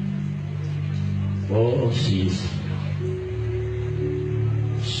 Oh, sí, Señor.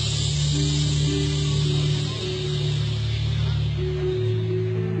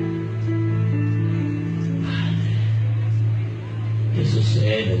 ¿Qué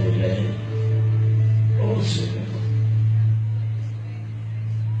sucede, Rey? Oh, Señor.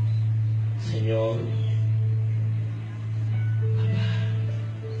 Señor.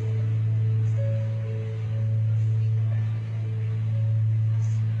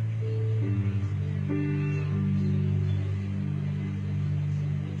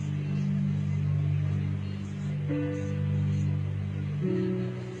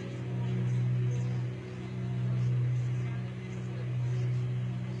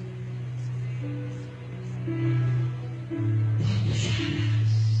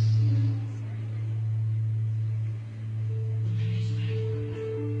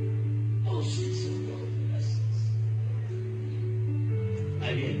 Oh, sí, Señor. Gracias.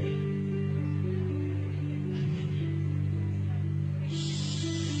 Ahí viene.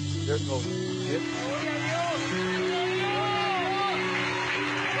 There it goes. See it?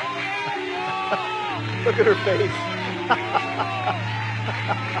 Look at her face.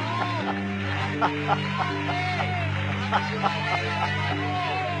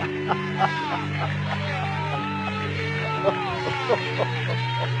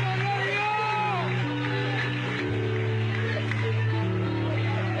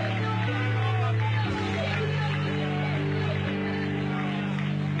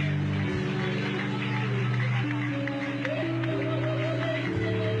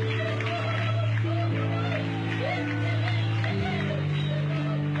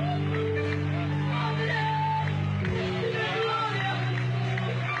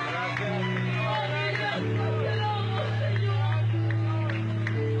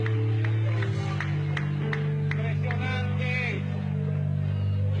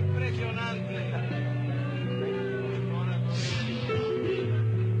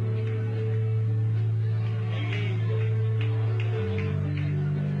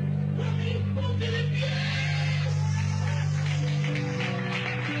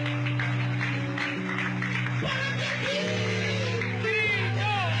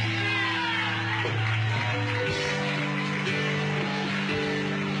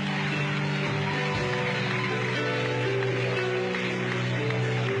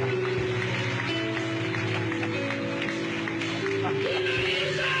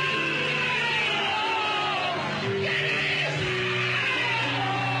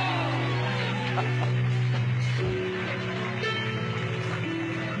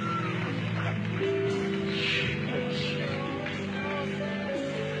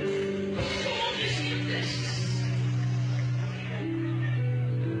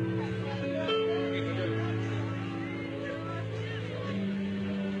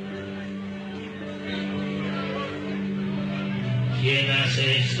 ¿Quién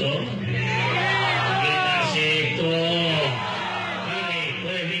hace esto? ¿Quién hace esto? Vale,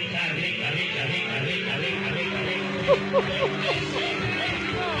 puedes brincar, brinca, brinca, brinca, brinca, brinca, brinca, brinca.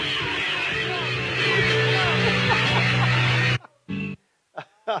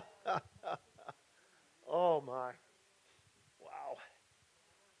 Oh, my. Wow.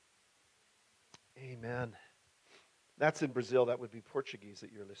 Amen. That's in Brazil. That would be Portuguese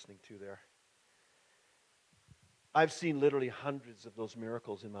that you're listening to there. I've seen literally hundreds of those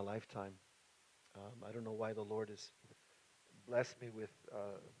miracles in my lifetime. I don't know why the Lord has blessed me with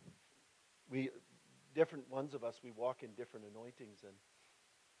different ones of us. We walk in different anointings,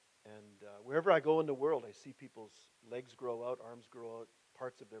 and wherever I go in the world, I see people's legs grow out, arms grow out,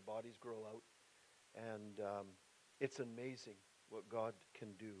 parts of their bodies grow out, and it's amazing what God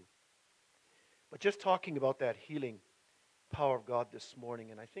can do. But just talking about that healing power of God this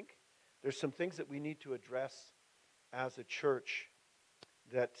morning, and I think there's some things that we need to address as a church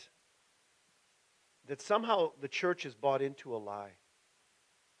that somehow the church has bought into a lie.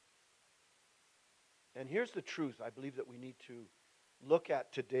 And here's the truth I believe that we need to look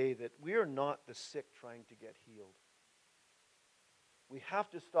at today, that we are not the sick trying to get healed. We have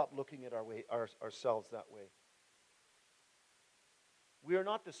to stop looking at ourselves that way. We are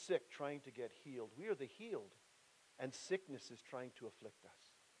not the sick trying to get healed. We are the healed, and sickness is trying to afflict us.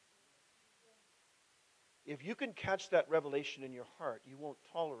 If you can catch that revelation in your heart, you won't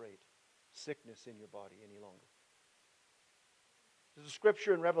tolerate sickness in your body any longer. There's a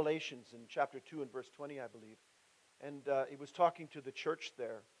scripture in Revelations in chapter 2 and verse 20, I believe. And he was talking to the church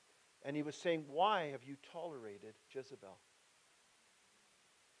there. And he was saying, why have you tolerated Jezebel?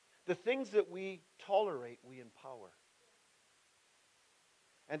 The things that we tolerate, we empower.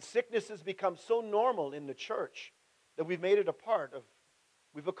 And sickness has become so normal in the church that we've made it a part of,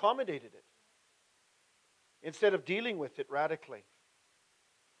 we've accommodated it, instead of dealing with it radically.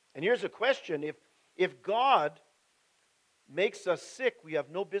 And here's a question. If God makes us sick, we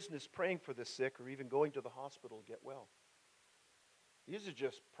have no business praying for the sick or even going to the hospital to get well. This is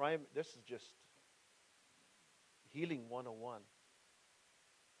just healing 101.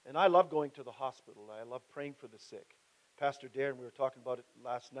 And I love going to the hospital. I love praying for the sick. Pastor Darren, we were talking about it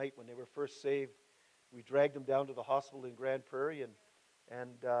last night when they were first saved. We dragged them down to the hospital in Grand Prairie,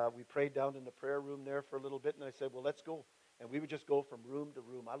 and we prayed down in the prayer room there for a little bit, and I said, well, let's go. And we would just go from room to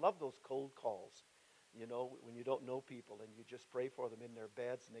room. I love those cold calls, you know, when you don't know people, and you just pray for them in their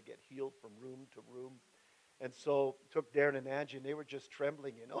beds, and they get healed from room to room. And so took Darren and Angie, and they were just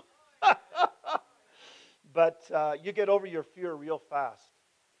trembling, you know. But you get over your fear real fast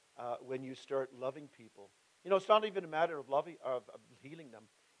when you start loving people. You know, it's not even a matter of healing them.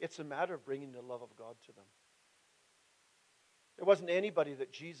 It's a matter of bringing the love of God to them. There wasn't anybody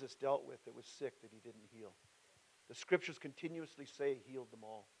that Jesus dealt with that was sick that he didn't heal. The scriptures continuously say he healed them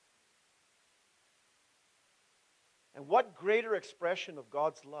all. And what greater expression of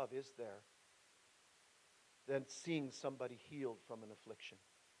God's love is there than seeing somebody healed from an affliction?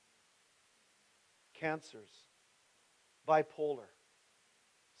 Cancers, bipolar,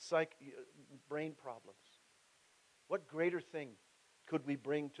 brain problems. What greater thing could we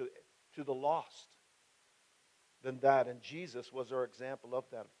bring to the lost than that? And Jesus was our example of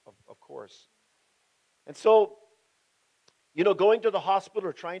that, of course. And so, you know, going to the hospital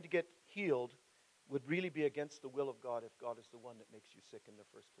or trying to get healed would really be against the will of God if God is the one that makes you sick in the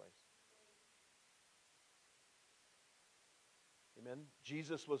first place. Amen.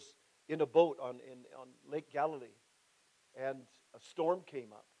 Jesus was in a boat on Lake Galilee, and a storm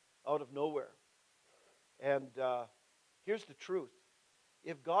came up out of nowhere. And here's the truth.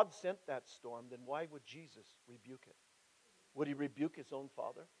 If God sent that storm, then why would Jesus rebuke it? Would he rebuke his own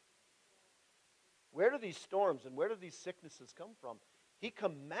Father? Where do these storms and where do these sicknesses come from? He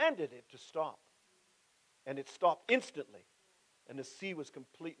commanded it to stop. And it stopped instantly. And the sea was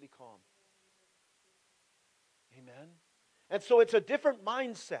completely calm. Amen. And so it's a different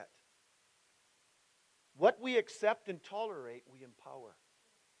mindset. What we accept and tolerate, we empower.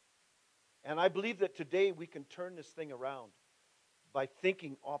 And I believe that today we can turn this thing around by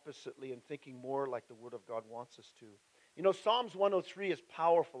thinking oppositely and thinking more like the Word of God wants us to. You know, Psalms 103 is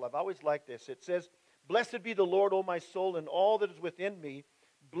powerful. I've always liked this. It says, "Blessed be the Lord, O my soul, and all that is within me.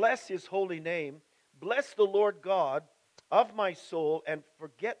 Bless his holy name. Bless the Lord God of my soul, and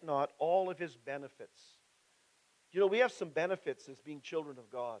forget not all of his benefits." You know, we have some benefits as being children of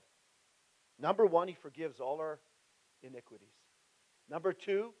God. Number one, he forgives all our iniquities. Number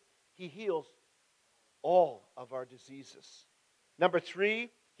two, he heals all of our diseases. Number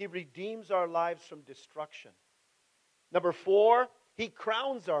three, he redeems our lives from destruction. Number four, he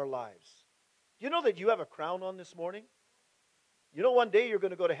crowns our lives. Do you know that you have a crown on this morning? You know, one day you're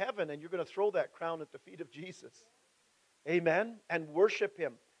going to go to heaven and you're going to throw that crown at the feet of Jesus. Amen? And worship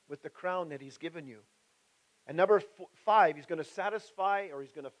him with the crown that he's given you. And number five, he's going to satisfy, or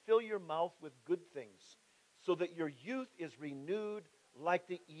he's going to fill your mouth with good things so that your youth is renewed like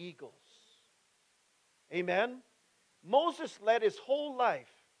the eagles. Amen? Moses led his whole life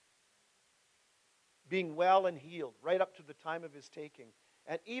being well and healed right up to the time of his taking.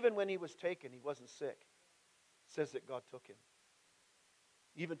 And even when he was taken, he wasn't sick. It says that God took him.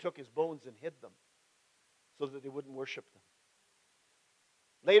 He even took his bones and hid them so that they wouldn't worship them.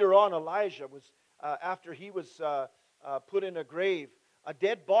 Later on, Elijah was, after he was put in a grave, a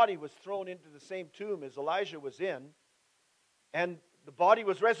dead body was thrown into the same tomb as Elijah was in, and the body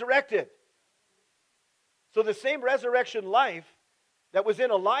was resurrected. So the same resurrection life that was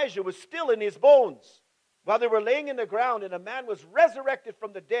in Elijah was still in his bones while they were laying in the ground, and a man was resurrected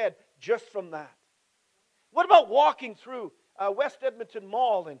from the dead just from that. What about walking through West Edmonton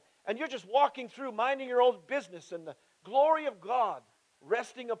Mall, and you're just walking through, minding your own business, and the glory of God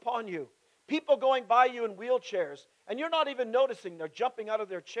resting upon you? People going by you in wheelchairs, and you're not even noticing they're jumping out of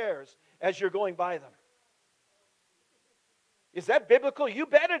their chairs as you're going by them. Is that biblical? You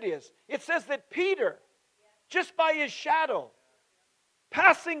bet it is. It says that Peter, just by his shadow,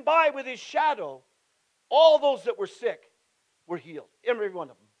 passing by with his shadow, all those that were sick were healed. Every one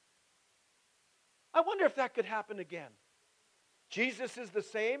of them. I wonder if that could happen again. Jesus is the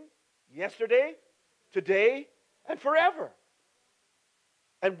same yesterday, today, and forever.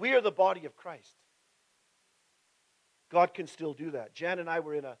 And we are the body of Christ. God can still do that. Jan and I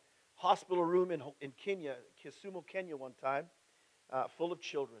were in a hospital room in Kenya, Kisumu, Kenya one time, full of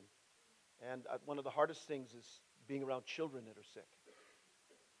children. And one of the hardest things is being around children that are sick.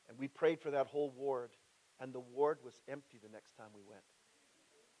 And we prayed for that whole ward, and the ward was empty the next time we went.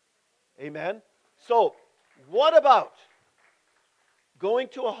 Amen? So, what about going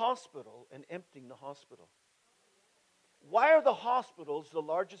to a hospital and emptying the hospital? Why are the hospitals the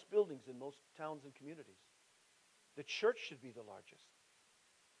largest buildings in most towns and communities? The church should be the largest.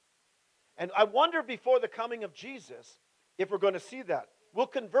 And I wonder before the coming of Jesus if we're going to see that. We'll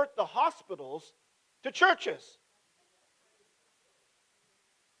convert the hospitals to churches.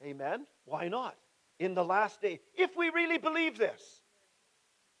 Amen? Why not? In the last day. If we really believe this.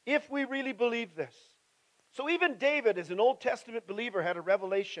 If we really believe this. So even David, as an Old Testament believer, had a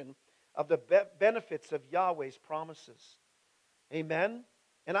revelation of the benefits of Yahweh's promises. Amen?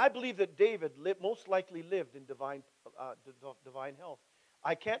 And I believe that David most likely lived in divine health.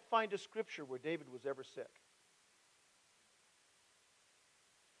 I can't find a scripture where David was ever sick.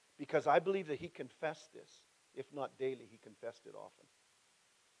 Because I believe that he confessed this. If not daily, he confessed it often.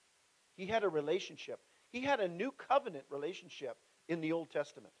 He had a relationship. He had a new covenant relationship in the Old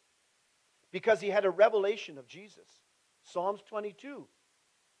Testament. Because he had a revelation of Jesus. Psalms 22.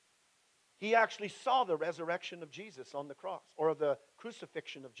 He actually saw the resurrection of Jesus on the cross, or the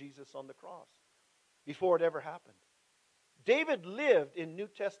crucifixion of Jesus on the cross, before it ever happened. David lived in New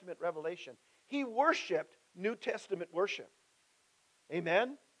Testament revelation. He worshiped New Testament worship.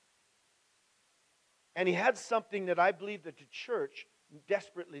 Amen? And he had something that I believe that the church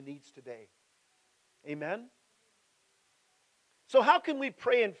desperately needs today. Amen? So how can we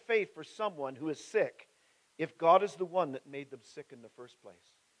pray in faith for someone who is sick if God is the one that made them sick in the first place?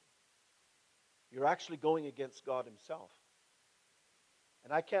 You're actually going against God himself.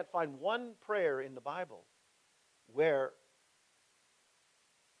 And I can't find one prayer in the Bible where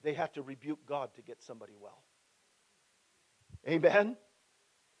they had to rebuke God to get somebody well. Amen?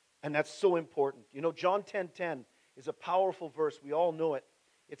 And that's so important. You know, John 10:10 is a powerful verse. We all know it.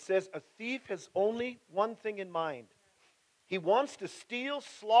 It says, a thief has only one thing in mind. He wants to steal,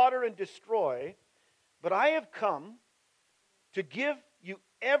 slaughter, and destroy. But I have come to give you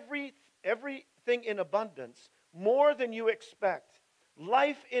everything in abundance, more than you expect.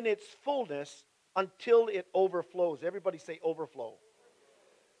 Life in its fullness until it overflows. Everybody say overflow.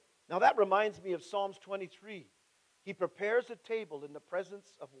 Now that reminds me of Psalms 23. He prepares a table in the presence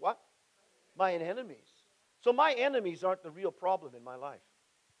of what? Mine enemies. So my enemies aren't the real problem in my life.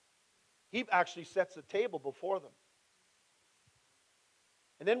 He actually sets a table before them.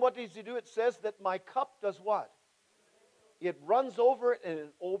 And then what does he do? It says that my cup does what? It runs over and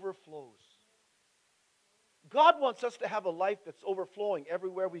it overflows. God wants us to have a life that's overflowing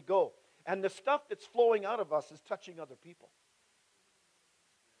everywhere we go. And the stuff that's flowing out of us is touching other people.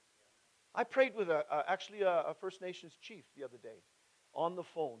 I prayed with a First Nations chief the other day on the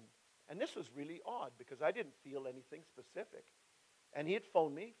phone. And this was really odd because I didn't feel anything specific. And he had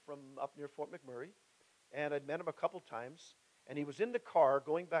phoned me from up near Fort McMurray. And I'd met him a couple times. And he was in the car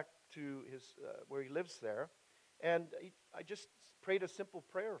going back to his where he lives there. And I just prayed a simple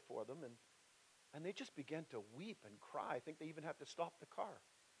prayer for them. And they just began to weep and cry. I think they even had to stop the car.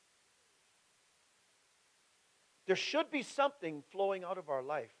 There should be something flowing out of our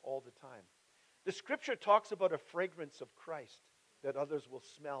life all the time. The scripture talks about a fragrance of Christ that others will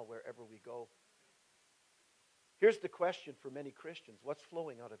smell wherever we go. Here's the question for many Christians. What's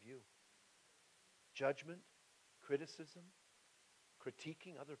flowing out of you? Judgment? Criticism?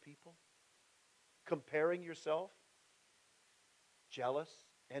 Critiquing other people? Comparing yourself? Jealous?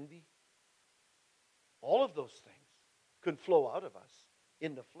 Envy? All of those things can flow out of us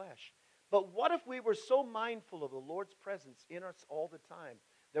in the flesh. But what if we were so mindful of the Lord's presence in us all the time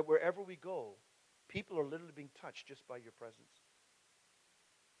that wherever we go, people are literally being touched just by your presence?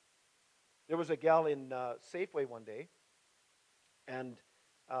 There was a gal in Safeway one day, and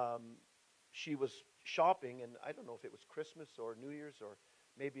she was shopping, and I don't know if it was Christmas or New Year's or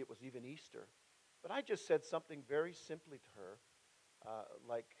maybe it was even Easter. But I just said something very simply to her,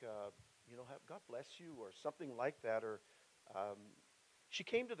 God bless you, or something like that. Or she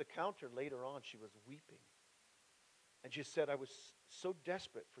came to the counter later on. She was weeping. And she said, I was so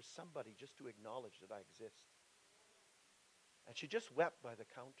desperate for somebody just to acknowledge that I exist. And she just wept by the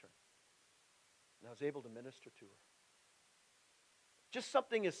counter. And I was able to minister to her. Just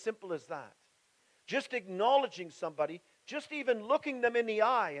something as simple as that. Just acknowledging somebody, just even looking them in the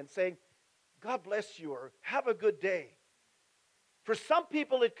eye and saying, God bless you, or have a good day. For some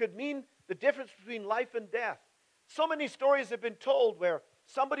people, it could mean the difference between life and death. So many stories have been told where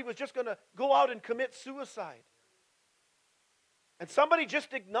somebody was just going to go out and commit suicide. And somebody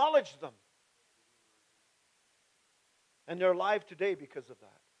just acknowledged them. And they're alive today because of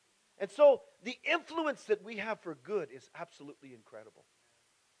that. And so the influence that we have for good is absolutely incredible.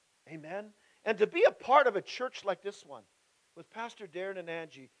 Amen? And to be a part of a church like this one, with Pastor Darren and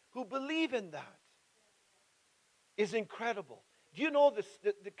Angie, who believe in that, is incredible. Do you know this,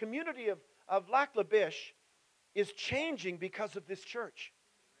 the community of Lac La Biche is changing because of this church?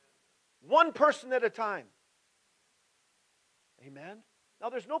 One person at a time. Amen? Now,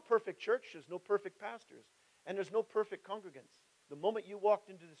 there's no perfect church, there's no perfect pastors, and there's no perfect congregants. The moment you walked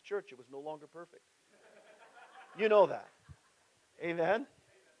into this church, it was no longer perfect. You know that. Amen?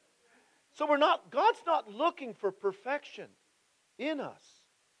 So God's not looking for perfection in us.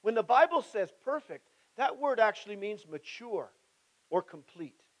 When the Bible says perfect, that word actually means mature or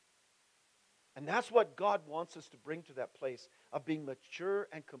complete. And that's what God wants us to bring to that place of being mature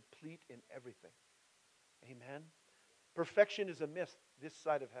and complete in everything. Amen? Perfection is a myth this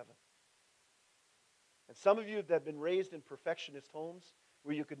side of heaven. And some of you that have been raised in perfectionist homes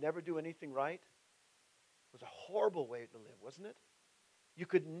where you could never do anything right, it was a horrible way to live, wasn't it? You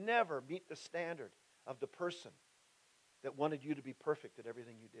could never meet the standard of the person that wanted you to be perfect at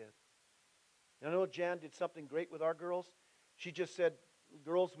everything you did. And I know Jan did something great with our girls. She just said,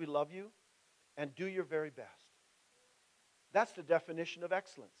 girls, we love you, and do your very best. That's the definition of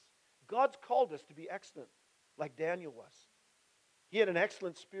excellence. God's called us to be excellent, like Daniel was. He had an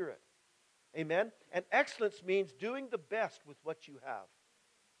excellent spirit. Amen? And excellence means doing the best with what you have.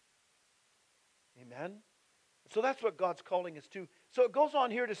 Amen? So that's what God's calling us to. So it goes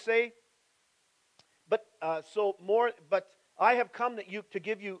on here to say, but I have come to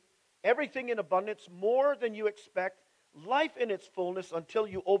give you everything in abundance, more than you expect, life in its fullness until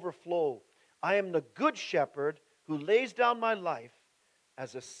you overflow. I am the good shepherd who lays down my life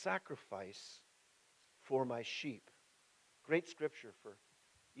as a sacrifice for my sheep. Great scripture for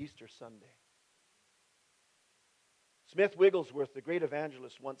Easter Sunday. Smith Wigglesworth, the great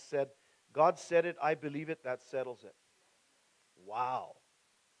evangelist, once said, God said it, I believe it, that settles it. Wow.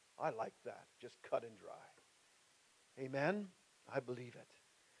 I like that. Just cut and dry. Amen? I believe it.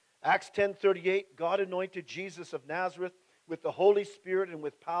 Acts 10:38, God anointed Jesus of Nazareth with the Holy Spirit and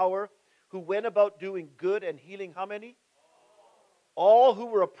with power, who went about doing good and healing how many? All who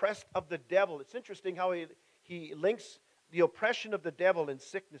were oppressed of the devil. It's interesting how he links the oppression of the devil and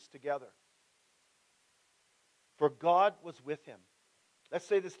sickness together. For God was with him. Let's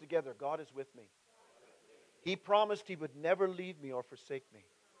say this together. God is with me. He promised He would never leave me or forsake me.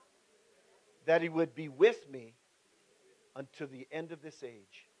 That He would be with me until the end of this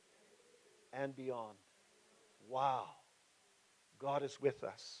age and beyond. Wow. God is with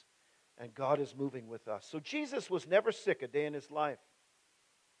us. And God is moving with us. So Jesus was never sick a day in His life.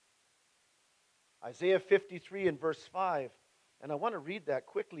 Isaiah 53 and verse 5. And I want to read that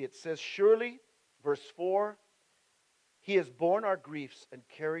quickly. It says, surely, verse 4, He has borne our griefs and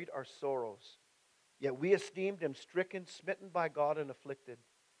carried our sorrows. Yet we esteemed Him stricken, smitten by God, and afflicted.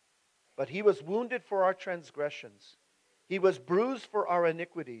 But He was wounded for our transgressions. He was bruised for our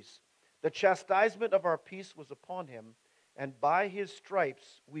iniquities. The chastisement of our peace was upon Him, and by His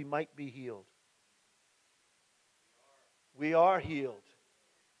stripes we might be healed. We are healed.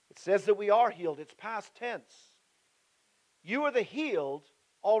 It says that we are healed. It's past tense. You are the healed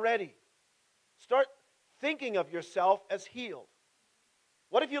already. Start thinking of yourself as healed.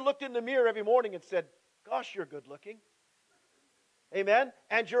 What if you looked in the mirror every morning and said, gosh, you're good looking. Amen?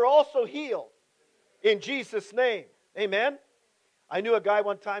 And you're also healed in Jesus' name. Amen? I knew a guy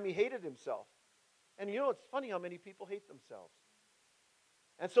one time, he hated himself. And you know, it's funny how many people hate themselves.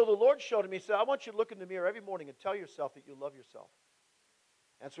 And so the Lord showed him, He said, I want you to look in the mirror every morning and tell yourself that you love yourself.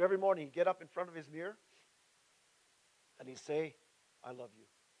 And so every morning he'd get up in front of his mirror and he'd say, I love you.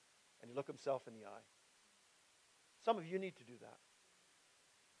 And he'd look himself in the eye. Some of you need to do that.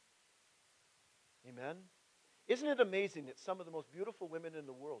 Amen? Isn't it amazing that some of the most beautiful women in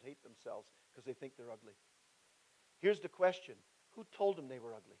the world hate themselves because they think they're ugly? Here's the question. Who told them they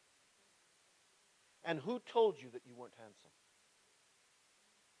were ugly? And who told you that you weren't handsome?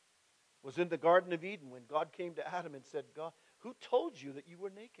 It was in the Garden of Eden when God came to Adam and said, God, who told you that you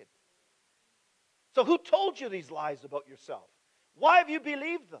were naked? So who told you these lies about yourself? Why have you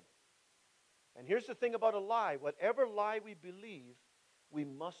believed them? And here's the thing about a lie. Whatever lie we believe, we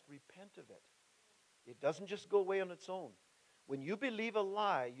must repent of it. It doesn't just go away on its own. When you believe a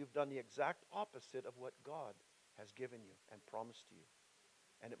lie, you've done the exact opposite of what God has given you and promised to you.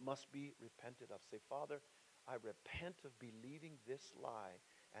 And it must be repented of. Say, Father, I repent of believing this lie,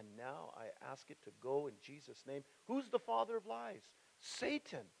 and now I ask it to go in Jesus' name. Who's the father of lies?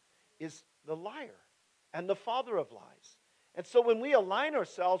 Satan is the liar and the father of lies. And so when we align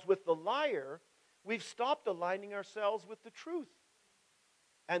ourselves with the liar, we've stopped aligning ourselves with the truth.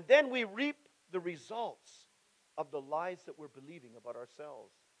 And then we reap the results of the lies that we're believing about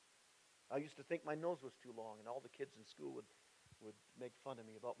ourselves. I used to think my nose was too long, and all the kids in school would make fun of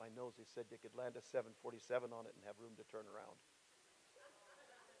me about my nose. They said they could land a 747 on it and have room to turn around.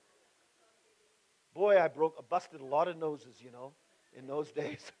 Boy, I busted a lot of noses, in those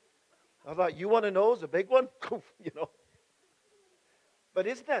days. I thought, you want a nose, a big one? But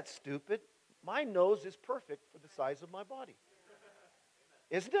isn't that stupid? My nose is perfect for the size of my body.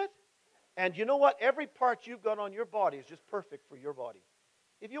 Isn't it? And you know what? Every part you've got on your body is just perfect for your body.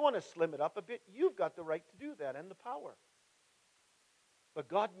 If you want to slim it up a bit, you've got the right to do that and the power. But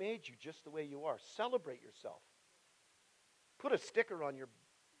God made you just the way you are. Celebrate yourself. Put a sticker on your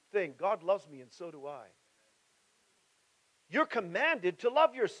thing. God loves me and so do I. You're commanded to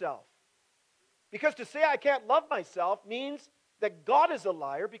love yourself. Because to say I can't love myself means that God is a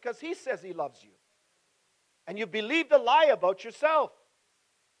liar because He says He loves you. And you believe the lie about yourself.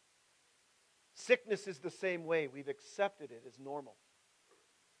 Sickness is the same way. We've accepted it as normal.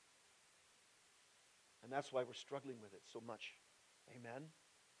 And that's why we're struggling with it so much. Amen?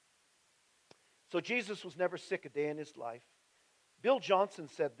 So Jesus was never sick a day in His life. Bill Johnson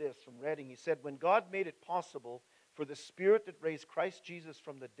said this from Reading. He said, when God made it possible for the Spirit that raised Christ Jesus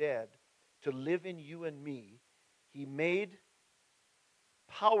from the dead to live in you and me, He made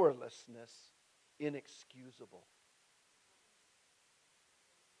powerlessness inexcusable.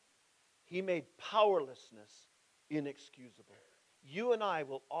 He made powerlessness inexcusable. You and I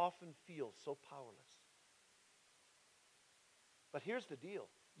will often feel so powerless. But here's the deal.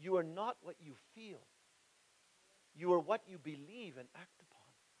 You are not what you feel. You are what you believe and act upon.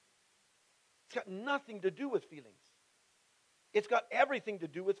 It's got nothing to do with feelings. It's got everything to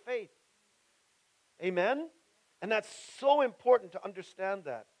do with faith. Amen? And that's so important to understand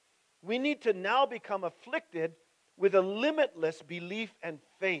that. We need to now become afflicted with a limitless belief and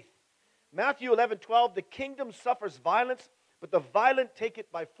faith. Matthew 11:12, the kingdom suffers violence, but the violent take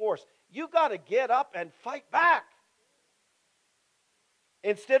it by force. You got to get up and fight back.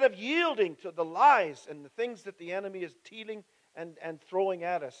 Instead of yielding to the lies and the things that the enemy is teeling and throwing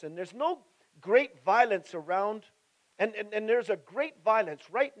at us. And there's no great violence around, and there's a great violence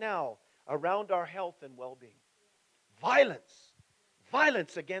right now around our health and well-being.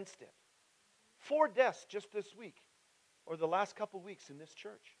 Violence against it. 4 deaths just this week, or the last couple weeks in this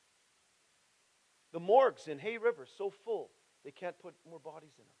church. The morgues in Hay River so full, they can't put more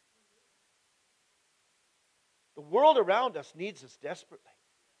bodies in them. The world around us needs us desperately.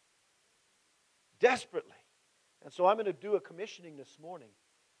 Desperately. And so I'm going to do a commissioning this morning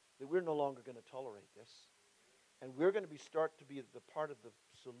that we're no longer going to tolerate this. And we're going to start to be the part of the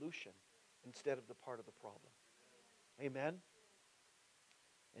solution instead of the part of the problem. Amen?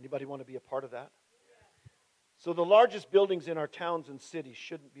 Anybody want to be a part of that? So the largest buildings in our towns and cities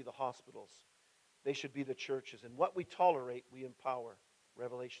shouldn't be the hospitals. They should be the churches. And what we tolerate, we empower.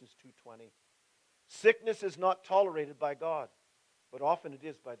 Revelations 2:20. Sickness is not tolerated by God, but often it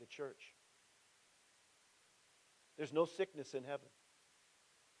is by the church. There's no sickness in heaven.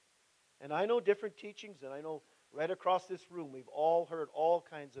 And I know different teachings, and I know right across this room we've all heard all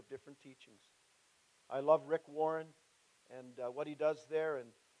kinds of different teachings. I love Rick Warren and what he does there,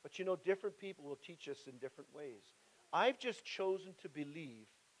 but you know, different people will teach us in different ways. I've just chosen to believe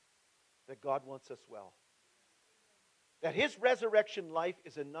that God wants us well. That His resurrection life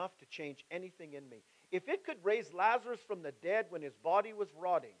is enough to change anything in me. If it could raise Lazarus from the dead when his body was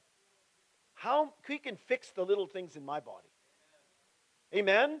rotting, how He can fix the little things in my body.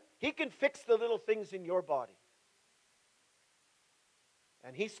 Amen? He can fix the little things in your body.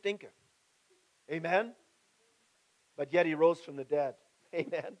 And He stinketh. Amen? But yet He rose from the dead.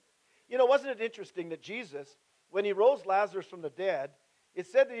 Amen? You know, wasn't it interesting that Jesus, when He rose Lazarus from the dead, it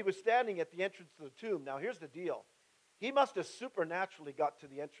said that He was standing at the entrance of the tomb. Now here's the deal. He must have supernaturally got to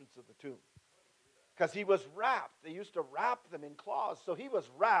the entrance of the tomb. Because He was wrapped. They used to wrap them in cloths. So He was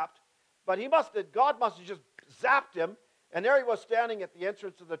wrapped. But God must have just zapped Him. And there He was standing at the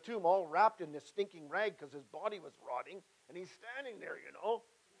entrance of the tomb, all wrapped in this stinking rag because His body was rotting. And He's standing there, you know.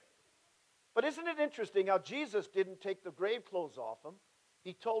 But isn't it interesting how Jesus didn't take the grave clothes off Him?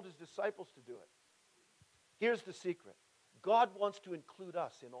 He told his disciples to do it. Here's the secret. God wants to include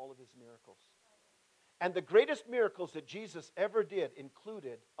us in all of his miracles. And the greatest miracles that Jesus ever did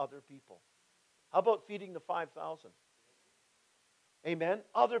included other people. How about feeding the 5,000? Amen?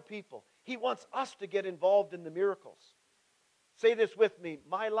 Other people. He wants us to get involved in the miracles. Say this with me.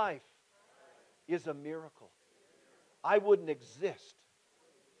 My life is a miracle. I wouldn't exist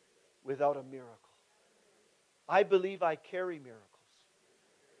without a miracle. I believe I carry miracles.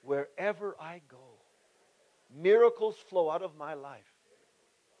 Wherever I go, miracles flow out of my life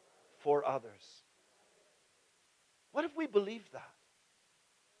for others. What if we believe that?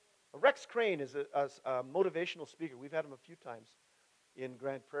 Rex Crane is a motivational speaker. We've had him a few times in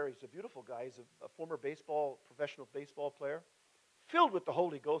Grand Prairie. He's a beautiful guy. He's a former professional baseball player, filled with the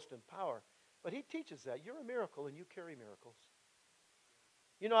Holy Ghost and power. But he teaches that you're a miracle and you carry miracles.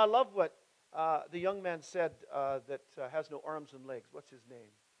 You know, I love what the young man said that has no arms and legs. What's his name?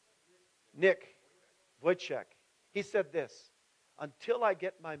 Nick Wojcik. He said this, until I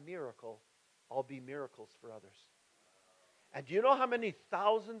get my miracle, I'll be miracles for others. And do you know how many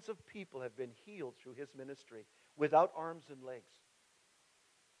thousands of people have been healed through his ministry without arms and legs?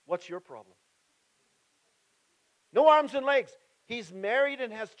 What's your problem? No arms and legs. He's married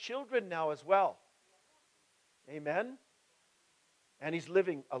and has children now as well. Amen? And he's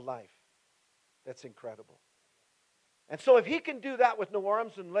living a life that's incredible. And so if he can do that with no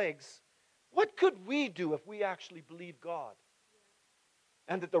arms and legs, what could we do if we actually believe God?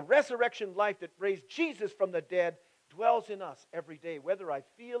 And that the resurrection life that raised Jesus from the dead dwells in us every day, whether I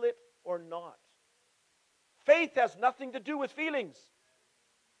feel it or not. Faith has nothing to do with feelings.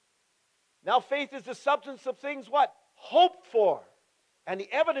 Now faith is the substance of things what? Hoped for. And the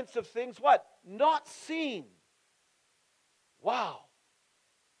evidence of things what? Not seen. Wow.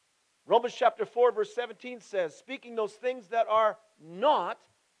 Romans chapter 4 verse 17 says, speaking those things that are not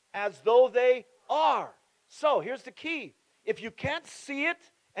as though they are. So here's the key. If you can't see it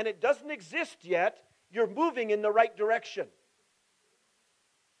and it doesn't exist yet, you're moving in the right direction.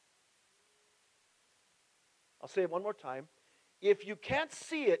 I'll say it one more time. If you can't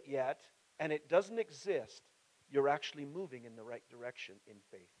see it yet and it doesn't exist, you're actually moving in the right direction in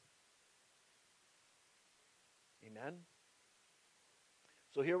faith. Amen?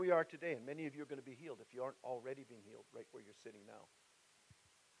 So here we are today, and many of you are going to be healed if you aren't already being healed right where you're sitting now.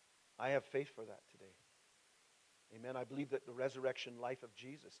 I have faith for that today. Amen. I believe that the resurrection life of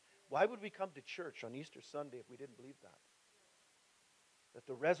Jesus. Why would we come to church on Easter Sunday if we didn't believe that? That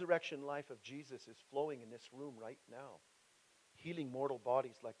the resurrection life of Jesus is flowing in this room right now, healing mortal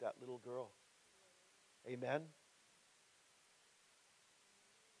bodies like that little girl. Amen.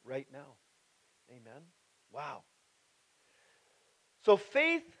 Right now. Amen. Wow. So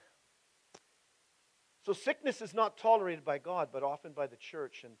sickness is not tolerated by God, but often by the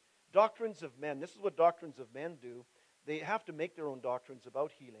church. And doctrines of men, this is what doctrines of men do. They have to make their own doctrines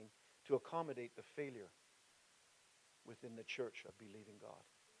about healing to accommodate the failure within the church of believing God.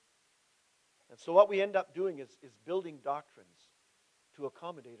 And so what we end up doing is building doctrines to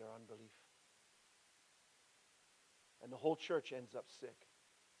accommodate our unbelief. And the whole church ends up sick.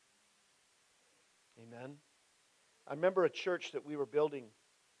 Amen. I remember a church that we were building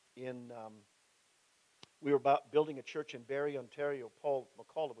in, building a church in Barrie, Ontario. Paul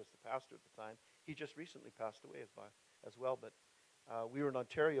McCullough was the pastor at the time. He just recently passed away as well. But we were in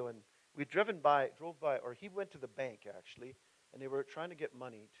Ontario, and we drove by, or he went to the bank actually, and they were trying to get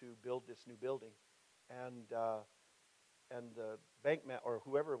money to build this new building. And the bank or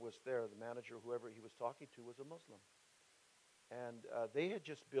whoever was there, the manager, whoever he was talking to, was a Muslim. And they had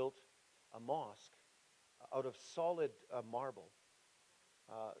just built a mosque out of solid marble.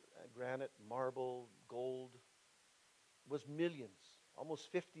 Granite, marble, gold. It was millions,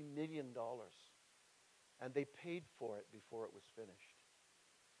 almost $50 million. And they paid for it before it was finished.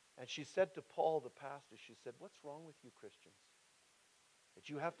 And she said to Paul, the pastor, she said, what's wrong with you Christians? That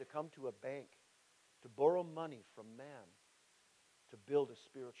you have to come to a bank to borrow money from man to build a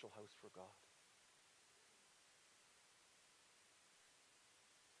spiritual house for God.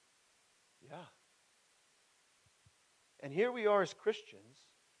 Yeah. And here we are as Christians,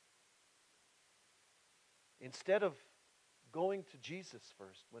 instead of going to Jesus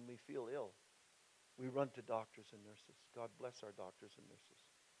first when we feel ill, we run to doctors and nurses. God bless our doctors and nurses.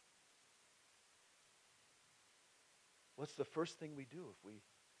 What's the first thing we do if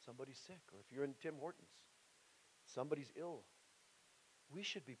somebody's sick, or if you're in Tim Hortons, somebody's ill? We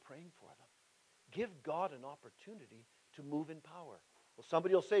should be praying for them. Give God an opportunity to move in power. Well,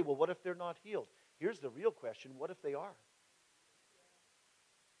 somebody will say, well, what if they're not healed? Here's the real question. What if they are?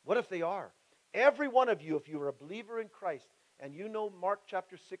 What if they are? Every one of you, if you are a believer in Christ And you know Mark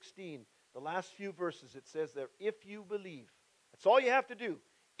chapter 16, the last few verses, it says there, if you believe, that's all you have to do.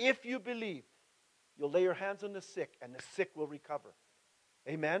 If you believe, you'll lay your hands on the sick, and the sick will recover.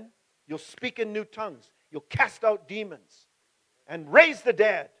 Amen? You'll speak in new tongues. You'll cast out demons and raise the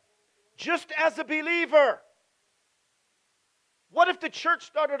dead. Just as a believer. What if the church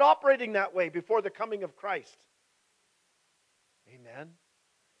started operating that way before the coming of Christ? Amen?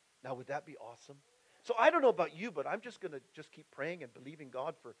 Now, would that be awesome? So I don't know about you, but I'm just going to just keep praying and believing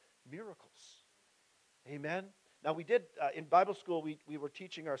God for miracles. Amen? Now, we did, in Bible school, we were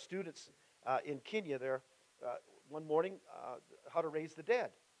teaching our students in Kenya there one morning how to raise the dead.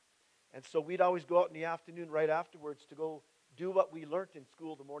 And so we'd always go out in the afternoon right afterwards to go do what we learned in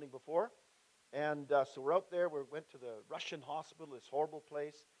school the morning before. And so we're out there. We went to the Russian hospital, this horrible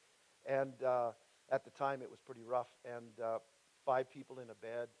place. And at the time, it was pretty rough. And 5 people in a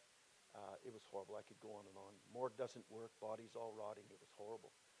bed. It was horrible. I could go on and on. Morgue doesn't work. Bodies all rotting. It was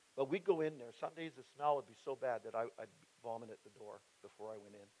horrible. But we'd go in there. Some days the smell would be so bad that I'd vomit at the door before I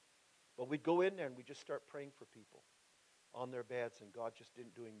went in. But we'd go in there and we'd just start praying for people on their beds, and God just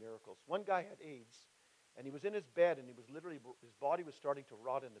didn't doing miracles. One guy had AIDS, and he was in his bed, and he was literally, his body was starting to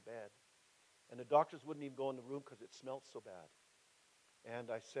rot in the bed. And the doctors wouldn't even go in the room because it smelled so bad. And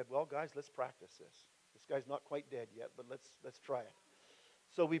I said, well, guys, let's practice this. This guy's not quite dead yet, but let's try it.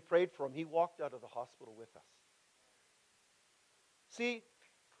 So we prayed for him. He walked out of the hospital with us. See,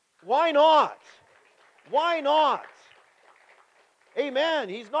 why not? Why not? Amen.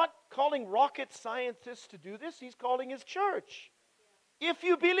 He's not calling rocket scientists to do this. He's calling his church. If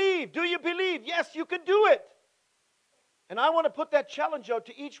you believe, do you believe? Yes, you can do it. And I want to put that challenge out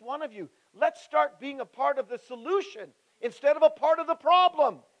to each one of you. Let's start being a part of the solution instead of a part of the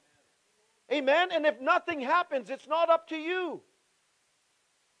problem. Amen. And if nothing happens, it's not up to you.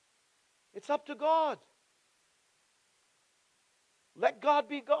 It's up to God. Let God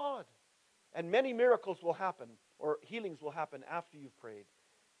be God. And many miracles will happen, or healings will happen after you've prayed.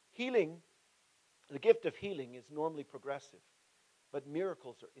 Healing, the gift of healing is normally progressive, but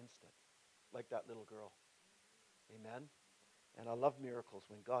miracles are instant, like that little girl. Amen? And I love miracles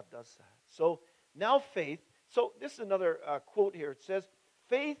when God does that. So now faith, so this is another quote here. It says,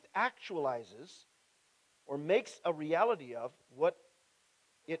 faith actualizes or makes a reality of what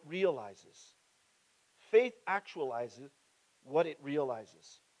it realizes. Faith actualizes what it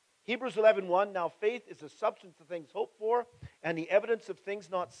realizes. Hebrews 11:1, now faith is the substance of things hoped for and the evidence of things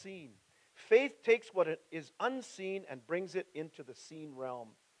not seen. Faith takes what is unseen and brings it into the seen realm.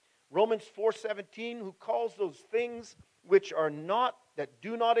 Romans 4:17, who calls those things which are not, that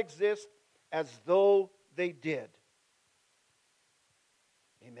do not exist, as though they did.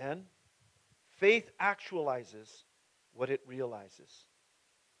 Amen? Faith actualizes what it realizes.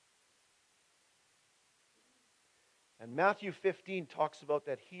 And Matthew 15 talks about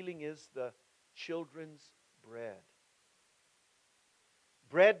that healing is the children's bread.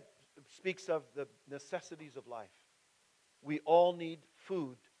 Bread speaks of the necessities of life. We all need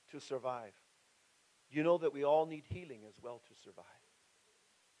food to survive. You know that we all need healing as well to survive.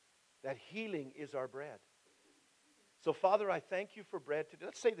 That healing is our bread. So, Father, I thank you for bread today.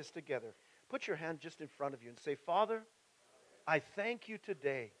 Let's say this together. Put your hand just in front of you and say, Father, I thank you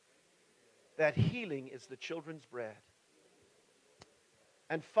today that healing is the children's bread.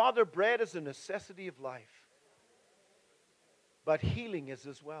 And Father, bread is a necessity of life. But healing is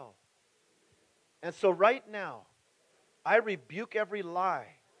as well. And so right now, I rebuke every lie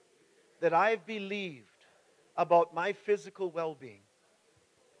that I've believed about my physical well-being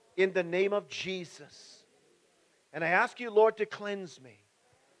in the name of Jesus. And I ask you, Lord, to cleanse me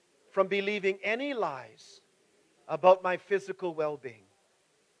from believing any lies about my physical well-being.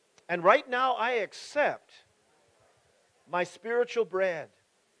 And right now, I accept my spiritual bread,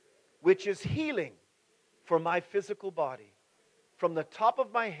 which is healing for my physical body, from the top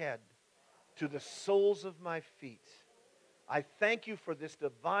of my head to the soles of my feet. I thank you for this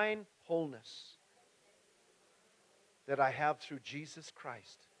divine wholeness that I have through Jesus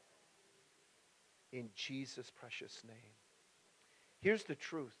Christ. In Jesus' precious name. Here's the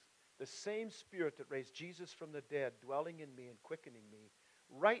truth. The same Spirit that raised Jesus from the dead, dwelling in me and quickening me,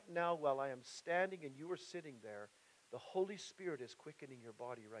 right now while I am standing and you are sitting there, the Holy Spirit is quickening your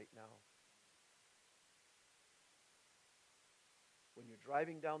body right now. When you're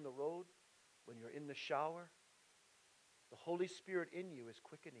driving down the road, when you're in the shower, the Holy Spirit in you is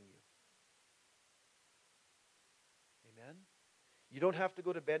quickening you. Amen? You don't have to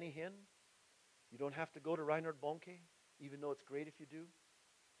go to Benny Hinn. You don't have to go to Reinhard Bonnke, even though it's great if you do.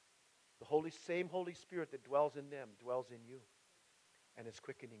 The same Holy Spirit that dwells in them dwells in you and is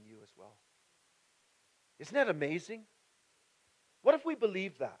quickening you as well. Isn't that amazing? What if we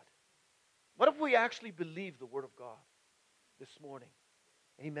believe that? What if we actually believe the Word of God this morning?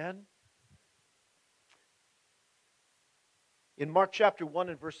 Amen? In Mark chapter 1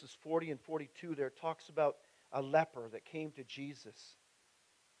 and verses 40 and 42, there talks about a leper that came to Jesus.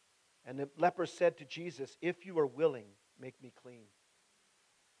 And the leper said to Jesus, "If you are willing, make me clean."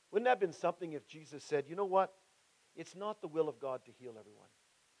 Wouldn't that have been something if Jesus said, "You know what? It's not the will of God to heal everyone.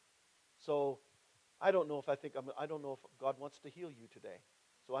 So I don't know if God wants to heal you today.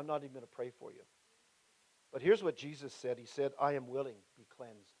 So I'm not even going to pray for you." But here's what Jesus said. He said, "I am willing, be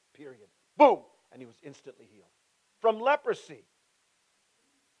cleansed." Period. Boom! And he was instantly healed from leprosy.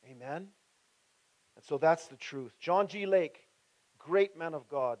 Amen? And so that's the truth. John G. Lake, great man of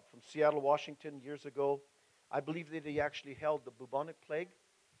God from Seattle, Washington, years ago. I believe that he actually held the bubonic plague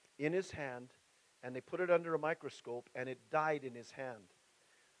in his hand, and they put it under a microscope, and it died in his hand.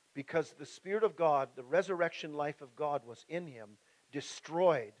 Because the Spirit of God, the resurrection life of God was in him,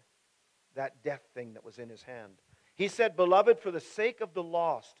 destroyed that death thing that was in his hand. He said, "Beloved, for the sake of the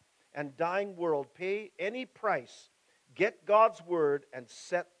lost and dying world, pay any price, get God's word, and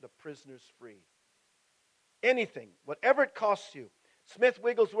set the prisoners free." Anything, whatever it costs you. Smith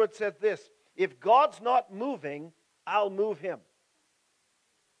Wigglesworth said this, "If God's not moving, I'll move him."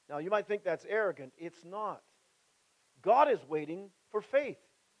 Now, you might think that's arrogant. It's not. God is waiting for faith.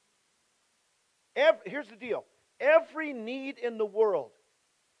 Here's the deal. Every need in the world,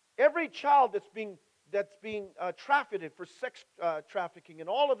 every child that's being trafficked for sex trafficking and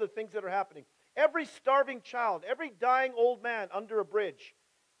all of the things that are happening, every starving child, every dying old man under a bridge,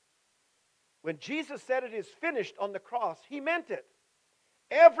 when Jesus said it is finished on the cross, he meant it.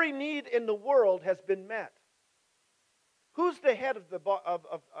 Every need in the world has been met. Who's the head of the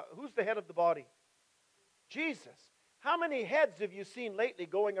body? Jesus. How many heads have you seen lately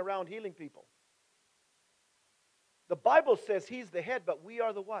going around healing people? The Bible says he's the head, but we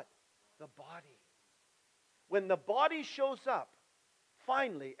are the what? The body. When the body shows up,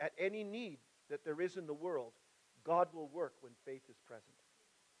 finally, at any need that there is in the world, God will work when faith is present.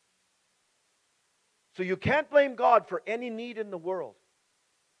 So you can't blame God for any need in the world,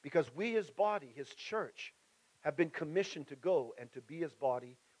 because we, his body, his church, have been commissioned to go and to be his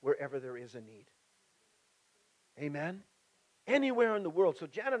body wherever there is a need. Amen? Anywhere in the world. So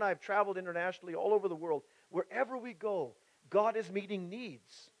Jan and I have traveled internationally all over the world. Wherever we go, God is meeting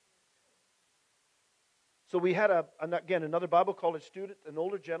needs. So we had, another Bible college student, an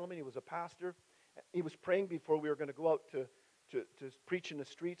older gentleman. He was a pastor. He was praying before we were going to go out to preach in the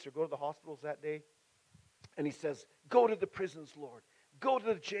streets or go to the hospitals that day. And he says, "Go to the prisons, Lord. Go to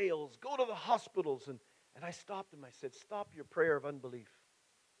the jails. Go to the hospitals." And I stopped him. I said, "Stop your prayer of unbelief.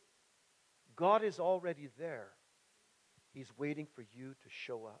 God is already there. He's waiting for you to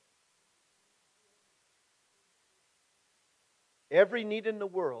show up." Every need in the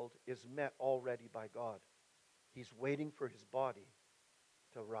world is met already by God. He's waiting for his body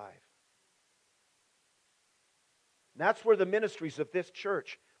to arrive. And that's where the ministries of this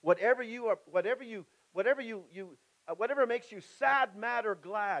church, whatever makes you sad, mad, or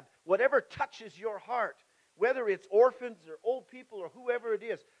glad, whatever touches your heart, whether it's orphans or old people or whoever it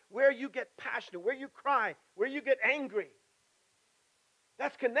is, where you get passionate, where you cry, where you get angry,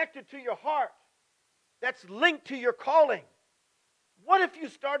 that's connected to your heart. That's linked to your calling. What if you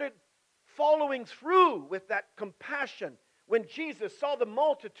started following through with that compassion? When Jesus saw the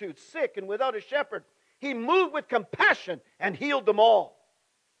multitude sick and without a shepherd, he moved with compassion and healed them all.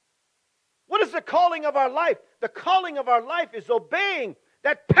 What is the calling of our life? The calling of our life is obeying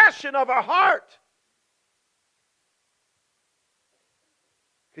that passion of our heart.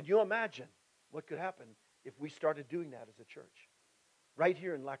 Could you imagine what could happen if we started doing that as a church? Right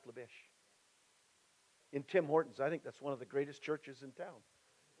here in Lac La Biche. In Tim Hortons. I think that's one of the greatest churches in town.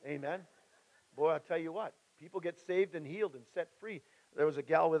 Amen. Boy, I'll tell you what. People get saved and healed and set free. There was a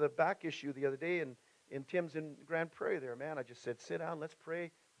gal with a back issue the other day in Tim's in Grand Prairie there. Man, I just said, "Sit down, let's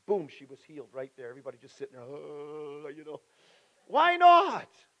pray." Boom, she was healed right there. Everybody just sitting there. Why not?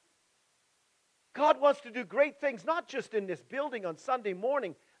 God wants to do great things, not just in this building on Sunday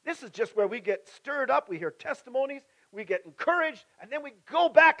morning. This is just where we get stirred up. We hear testimonies. We get encouraged. And then we go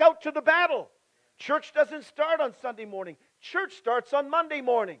back out to the battle. Church doesn't start on Sunday morning. Church starts on Monday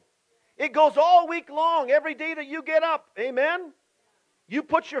morning. It goes all week long, every day that you get up. Amen? You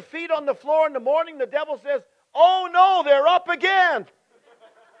put your feet on the floor in the morning, the devil says, "Oh no, they're up again."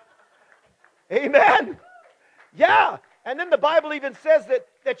 Amen? Yeah. And then the Bible even says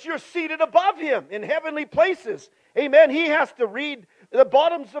that you're seated above him in heavenly places. Amen? He has to read the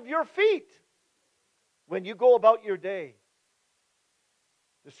bottoms of your feet when you go about your day.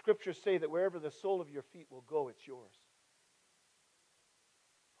 The scriptures say that wherever the sole of your feet will go, it's yours.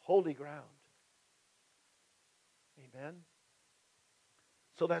 holy ground. Amen?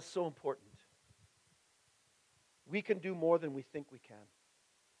 So that's so important. We can do more than we think we can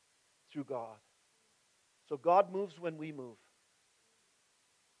through God. So God moves when we move.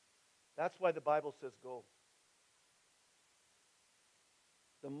 That's why the Bible says go.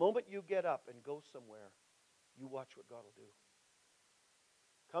 The moment you get up and go somewhere, you watch what God will do.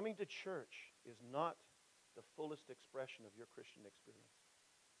 Coming to church is not the fullest expression of your Christian experience.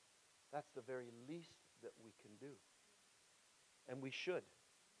 That's the very least that we can do. And we should.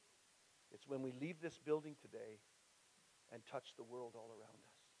 It's when we leave this building today and touch the world all around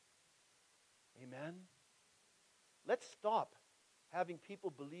us. Amen? Let's stop having people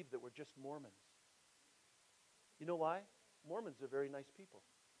believe that we're just Mormons. You know why? Mormons are very nice people.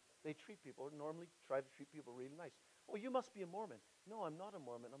 They treat people, or normally try to treat people really nice. Oh, you must be a Mormon. No, I'm not a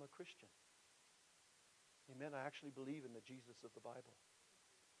Mormon. I'm a Christian. Amen. I actually believe in the Jesus of the Bible.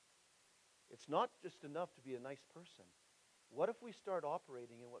 It's not just enough to be a nice person. What if we start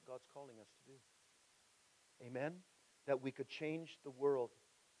operating in what God's calling us to do? Amen? That we could change the world.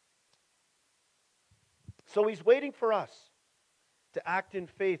 So He's waiting for us to act in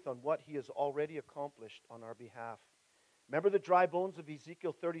faith on what He has already accomplished on our behalf. Remember the dry bones of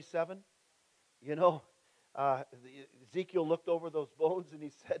Ezekiel 37? You know, Ezekiel looked over those bones and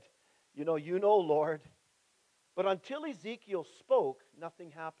he said, you know, Lord. But until Ezekiel spoke,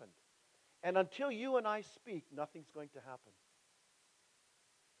 nothing happened. And until you and I speak, nothing's going to happen.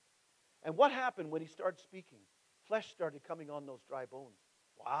 And what happened when he started speaking? Flesh started coming on those dry bones.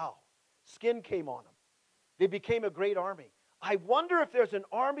 Wow. Skin came on them. They became a great army. I wonder if there's an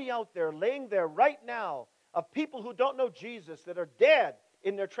army out there laying there right now of people who don't know Jesus, that are dead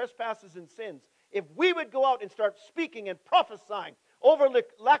in their trespasses and sins. If we would go out and start speaking and prophesying over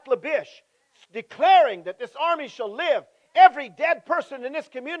Lac La Biche, declaring that this army shall live, every dead person in this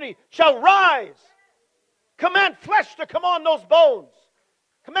community shall rise. Command flesh to come on those bones.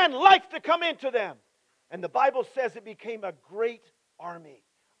 Command life to come into them. And the Bible says it became a great army.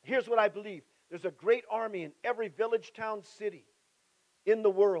 Here's what I believe. There's a great army in every village, town, city in the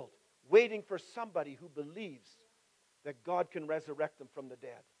world, waiting for somebody who believes that God can resurrect them from the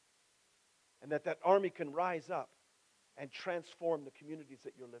dead. And that army can rise up and transform the communities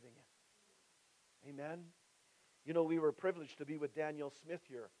that you're living in. Amen? You know, we were privileged to be with Danielle Smith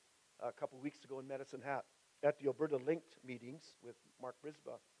here a couple weeks ago in Medicine Hat at the Alberta Linked meetings with Mark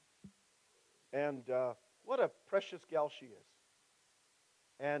Brisba. And what a precious gal she is.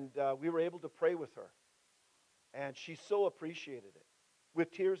 And we were able to pray with her. And she so appreciated it,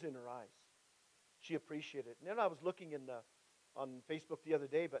 with tears in her eyes. She appreciated it. And then I was looking on Facebook the other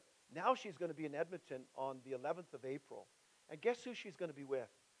day, but now she's going to be in Edmonton on the 11th of April. And guess who she's going to be with?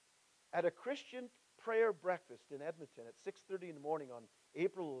 At a Christian prayer breakfast in Edmonton at 6:30 in the morning on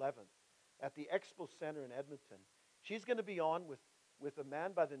April 11th at the Expo Center in Edmonton. She's going to be on with a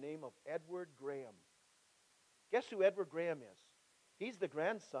man by the name of Edward Graham. Guess who Edward Graham is? He's the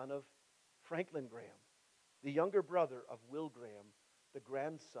grandson of Franklin Graham, the younger brother of Will Graham, the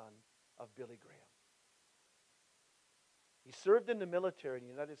grandson of Billy Graham. He served in the military in the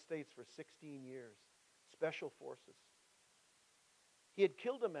United States for 16 years, Special Forces. He had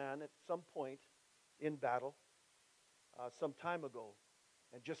killed a man at some point in battle some time ago,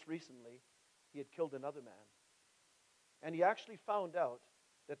 and just recently he had killed another man. And he actually found out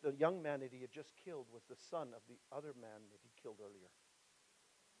that the young man that he had just killed was the son of the other man that he killed earlier.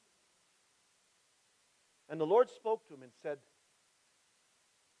 And the Lord spoke to him and said,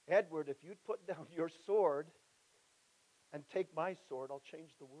 Edward, if you'd put down your sword and take my sword, I'll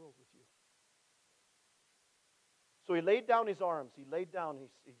change the world with you. So he laid down his arms. He laid down,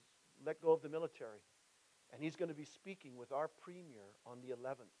 he let go of the military. And he's going to be speaking with our premier on the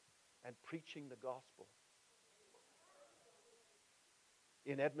 11th and preaching the gospel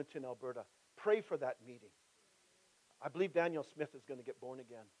in Edmonton, Alberta. Pray for that meeting. I believe Danielle Smith is going to get born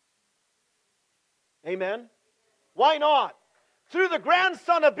again. Amen? Why not? Through the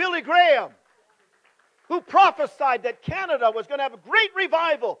grandson of Billy Graham, who prophesied that Canada was going to have a great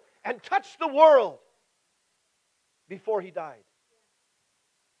revival and touch the world before he died.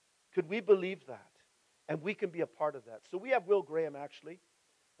 Could we believe that? And we can be a part of that. So we have Will Graham, actually.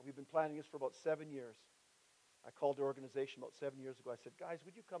 We've been planning this for about 7 years. I called the organization about 7 years ago. I said, guys,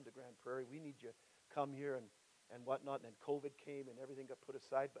 would you come to Grand Prairie? We need you to come here and whatnot. And then COVID came and everything got put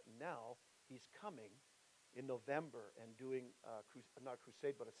aside. But now he's coming in November and doing, not a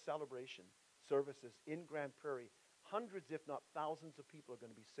crusade, but a celebration services in Grand Prairie. Hundreds, if not thousands of people are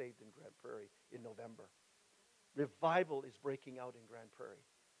going to be saved in Grand Prairie in November. Revival is breaking out in Grand Prairie.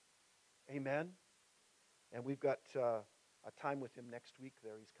 Amen? And we've got a time with him next week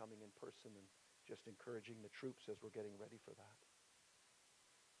there. He's coming in person and just encouraging the troops as we're getting ready for that.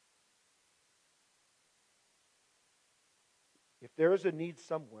 If there is a need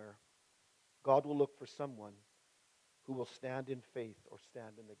somewhere, God will look for someone who will stand in faith or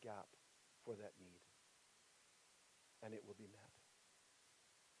stand in the gap for that need. And it will be met.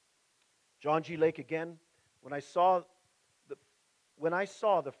 John G. Lake again, when I saw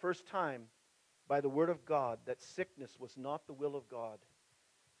the first time by the word of God that sickness was not the will of God,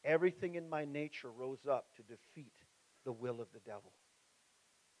 everything in my nature rose up to defeat the will of the devil.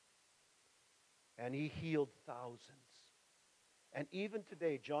 And he healed thousands. And even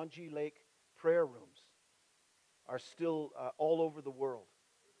today, John G. Lake prayer rooms are still all over the world.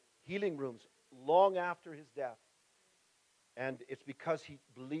 Healing rooms long after his death. And it's because he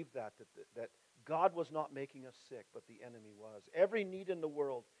believed that God was not making us sick, but the enemy was. Every need in the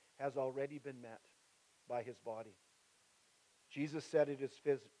world has already been met by his body. Jesus said it is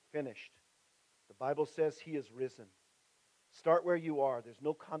finished. The Bible says he is risen. Start where you are. There's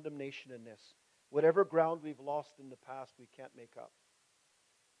no condemnation in this. Whatever ground we've lost in the past, we can't make up.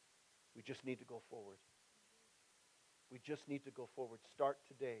 We just need to go forward. We just need to go forward. Start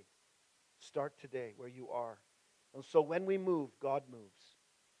today. Start today where you are. And so when we move, God moves.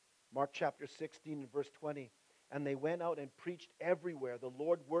 Mark chapter 16 and verse 20. And they went out and preached everywhere, the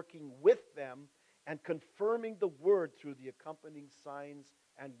Lord working with them and confirming the word through the accompanying signs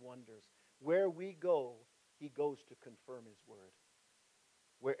and wonders. Where we go, he goes to confirm his word.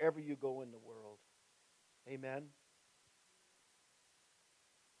 Wherever you go in the world. Amen.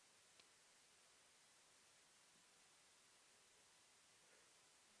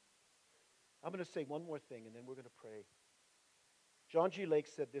 I'm going to say one more thing and then we're going to pray. John G. Lake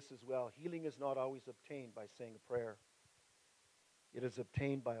said this as well. Healing is not always obtained by saying a prayer. It is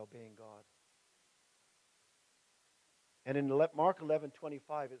obtained by obeying God. And in Mark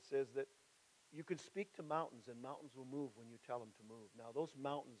 11:25 it says that you can speak to mountains and mountains will move when you tell them to move. Now those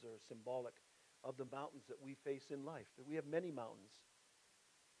mountains are symbolic of the mountains that we face in life. That we have many mountains.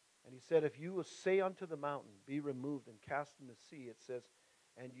 And he said, if you will say unto the mountain, be removed and cast in the sea, it says,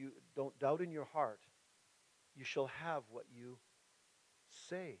 and you don't doubt in your heart, you shall have what you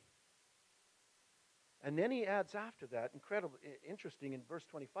say. And then he adds after that, incredible, interesting in verse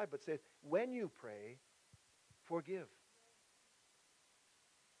 25, but says, when you pray, forgive.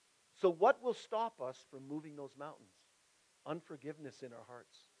 So what will stop us from moving those mountains? Unforgiveness in our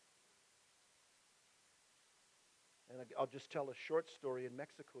hearts. And I'll just tell a short story in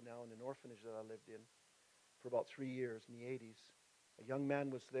Mexico now in an orphanage that I lived in for about 3 years in the 80s. A young man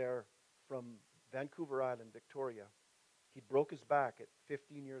was there from Vancouver Island, Victoria. He broke his back at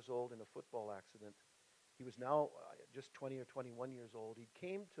 15 years old in a football accident. He was now just 20 or 21 years old. He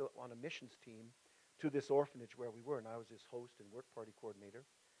came on a missions team to this orphanage where we were, and I was his host and work party coordinator.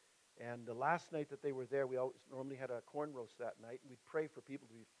 And the last night that they were there, we always normally had a corn roast that night, and we'd pray for people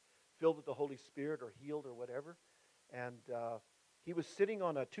to be filled with the Holy Spirit or healed or whatever. And he was sitting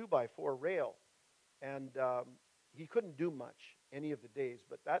on a 2x4 rail, and he couldn't do much any of the days,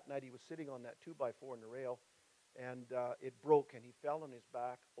 but that night he was sitting on that 2x4 in the rail, and it broke, and he fell on his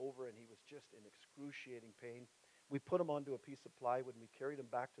back over, and he was just in excruciating pain. We put him onto a piece of plywood, and we carried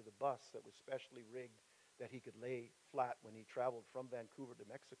him back to the bus that was specially rigged that he could lay flat when he traveled from Vancouver to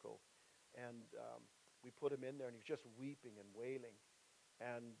Mexico. And we put him in there, and he was just weeping and wailing.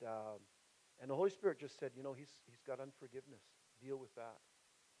 And the Holy Spirit just said, you know, he's got unforgiveness. Deal with that.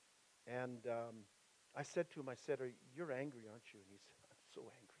 And I said to him, you're angry, aren't you? And he said, I'm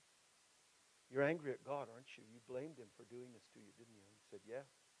so angry. You're angry at God, aren't you? You blamed him for doing this to you, didn't you? And he said, yeah.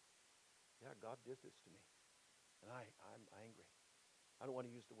 Yeah, God did this to me. And I'm angry. I don't want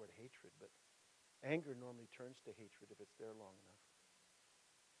to use the word hatred, but anger normally turns to hatred if it's there long enough.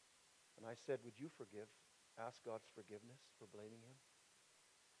 And I said, would you forgive? Ask God's forgiveness for blaming him.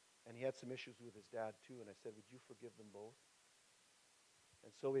 And he had some issues with his dad too. And I said, would you forgive them both?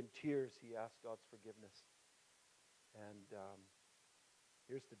 And so in tears, he asked God's forgiveness. And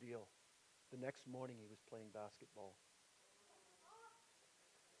here's the deal. The next morning, he was playing basketball.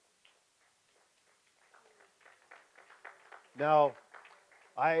 Now,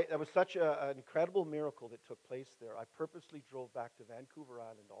 that was such an incredible miracle that took place there. I purposely drove back to Vancouver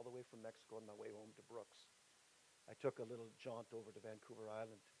Island all the way from Mexico on my way home to Brooks. I took a little jaunt over to Vancouver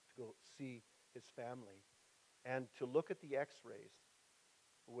Island to go see his family and to look at the x-rays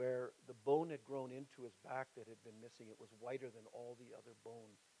where the bone had grown into his back that had been missing. It was whiter than all the other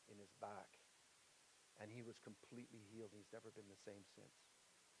bone in his back. And he was completely healed. He's never been the same since.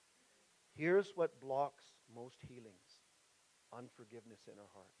 Here's what blocks most healings: unforgiveness in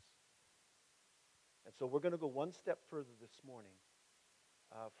our hearts. And so we're going to go one step further this morning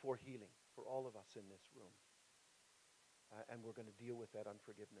for healing for all of us in this room. And we're going to deal with that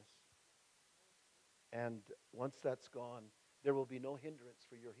unforgiveness. And once that's gone, there will be no hindrance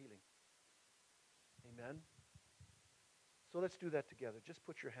for your healing. Amen? So let's do that together. Just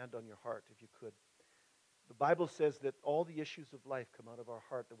put your hand on your heart if you could. The Bible says that all the issues of life come out of our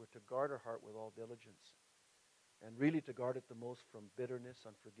heart, that we're to guard our heart with all diligence. And really to guard it the most from bitterness,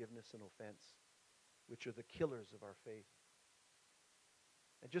 unforgiveness, and offense, which are the killers of our faith.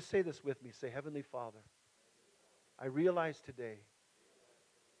 And just say this with me. Say, Heavenly Father, I realize today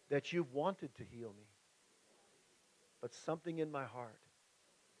that you've wanted to heal me, but something in my heart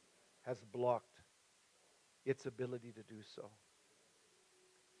has blocked its ability to do so.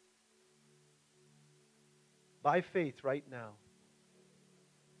 By faith right now,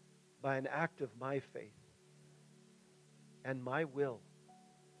 by an act of my faith and my will,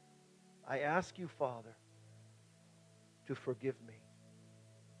 I ask you, Father, to forgive me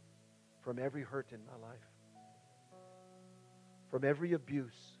from every hurt in my life, from every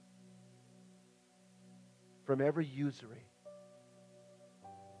abuse, from every usury,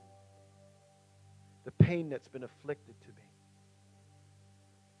 the pain that's been afflicted to me,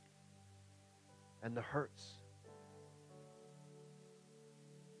 and the hurts.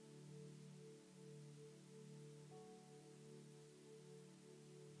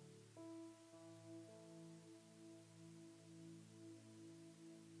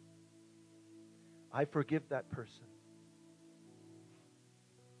 I forgive that person.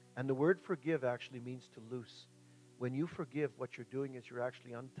 And the word forgive actually means to loose. When you forgive, what you're doing is you're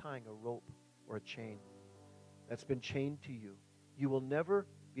actually untying a rope or a chain that's been chained to you. You will never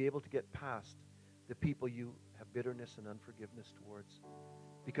be able to get past the people you have bitterness and unforgiveness towards,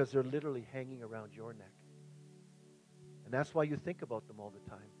 because they're literally hanging around your neck. And that's why you think about them all the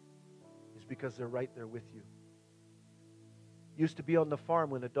time, is because they're right there with you. Used to be on the farm,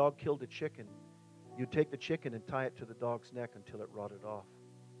 when a dog killed a chicken, you'd take the chicken and tie it to the dog's neck until it rotted off.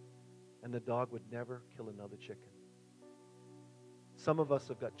 And the dog would never kill another chicken. Some of us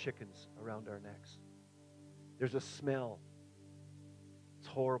have got chickens around our necks. There's a smell. It's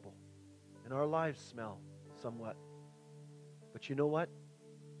horrible. And our lives smell somewhat. But you know what?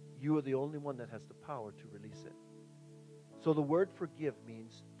 You are the only one that has the power to release it. So the word forgive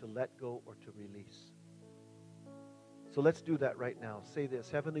means to let go or to release. So let's do that right now. Say this: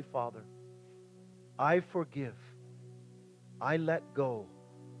 Heavenly Father, I forgive, I let go,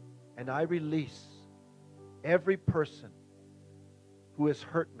 and I release every person who has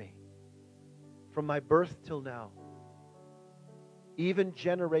hurt me from my birth till now, even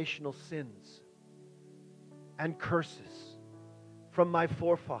generational sins and curses from my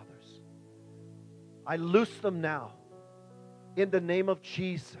forefathers. I loose them now in the name of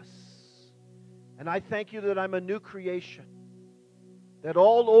Jesus. And I thank you that I'm a new creation, that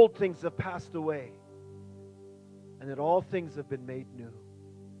all old things have passed away, and that all things have been made new.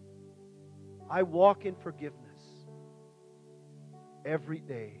 I walk in forgiveness every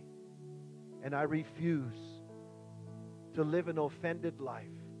day, and I refuse to live an offended life,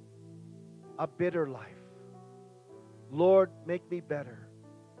 a bitter life. Lord, make me better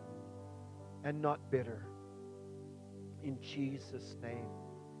and not bitter. In Jesus' name,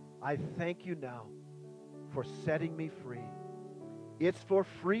 I thank you now for setting me free. It's for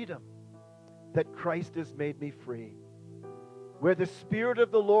freedom that Christ has made me free. Where the Spirit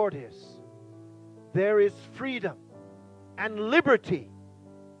of the Lord is, there is freedom and liberty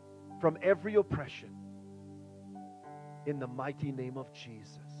from every oppression. In the mighty name of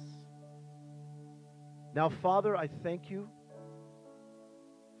Jesus. Now, Father, I thank you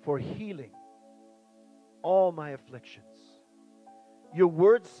for healing all my afflictions. Your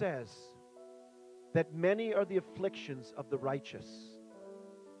word says that many are the afflictions of the righteous,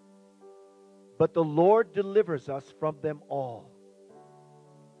 but the Lord delivers us from them all.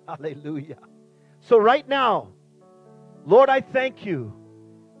 Hallelujah. So right now, Lord, I thank you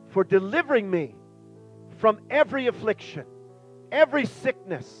for delivering me from every affliction, every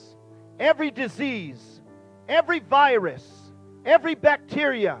sickness, every disease, every virus, every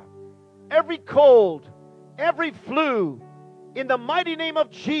bacteria, every cold, every flu. In the mighty name of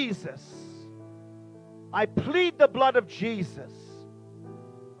Jesus, I plead the blood of Jesus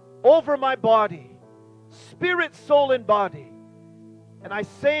over my body, spirit, soul, and body. And I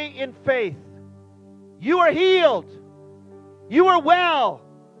say in faith, you are healed, you are well,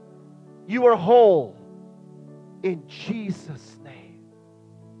 you are whole. In Jesus' name,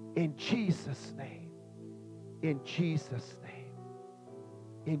 in Jesus' name, in Jesus' name,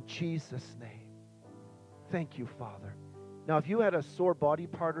 in Jesus' name. Thank you, Father. Now, if you had a sore body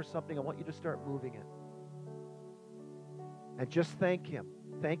part or something, I want you to start moving it. And just thank Him.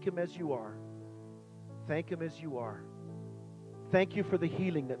 Thank Him as you are. Thank Him as you are. Thank you for the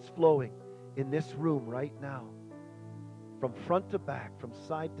healing that's flowing in this room right now. From front to back, from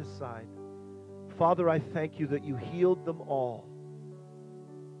side to side. Father, I thank you that you healed them all.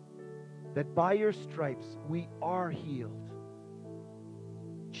 That by your stripes we are healed.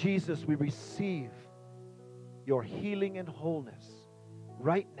 Jesus, we receive your healing and wholeness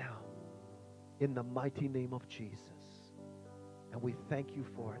right now in the mighty name of Jesus. And we thank you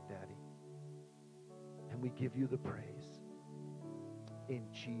for it, Daddy. And we give you the praise. In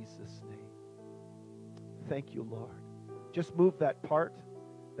Jesus' name. Thank you, Lord. Just move that part,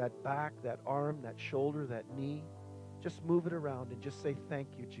 that back, that arm, that shoulder, that knee. Just move it around and just say, thank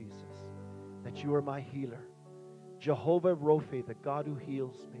you, Jesus, that you are my healer. Jehovah Rophe, the God who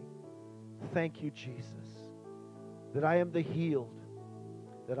heals me. Thank you, Jesus, that I am the healed,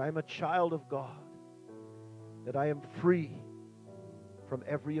 that I am a child of God, that I am free from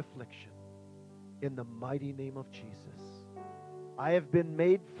every affliction in the mighty name of Jesus. I have been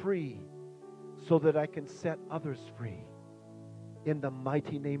made free so that I can set others free in the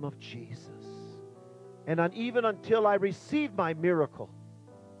mighty name of Jesus. And even until I receive my miracle,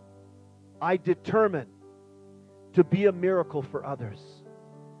 I determine to be a miracle for others.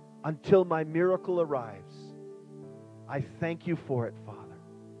 Until my miracle arrives, I thank you for it, Father,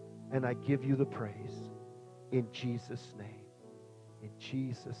 and I give you the praise in Jesus' name. In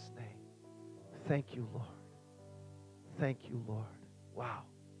Jesus' name. Thank you, Lord. Thank you, Lord. Wow.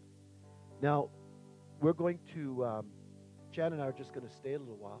 Now, we're going to, Jan and I are just going to stay a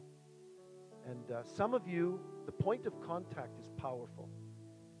little while. And some of you, the point of contact is powerful.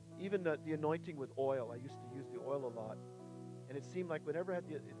 Even the anointing with oil, I used to use the oil a lot. And it seemed like whenever I had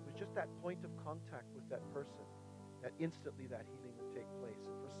it was just that point of contact with that person, that instantly that healing would take place.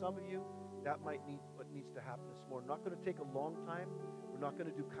 And for some of you, that might need what needs to happen this morning. Not going to take a long time. We're not going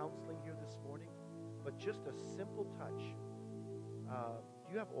to do counseling here this morning, but just a simple touch.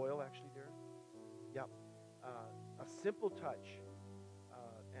 Do you have oil actually, Darren? Yeah. A simple touch,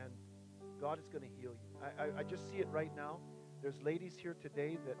 and God is going to heal you. I just see it right now. There's ladies here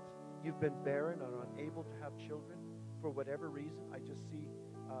today that you've been barren or unable to have children for whatever reason. I just see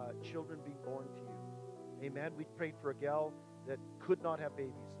children being born to you. Amen. We prayed for a gal that could not have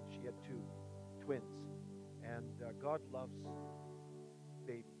babies, and she had 2 twins. And God loves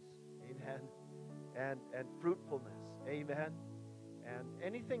babies. Amen. And fruitfulness. Amen. And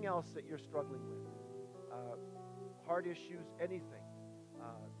anything else that you're struggling with, heart issues, anything,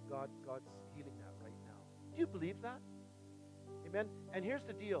 God's healing that right now. Do you believe that? Amen. And here's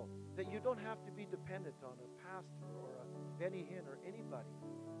the deal, that you don't have to be dependent on a pastor or a Benny Hinn or anybody.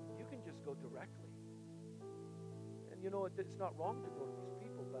 You can just go directly. And you know, it's not wrong to go to these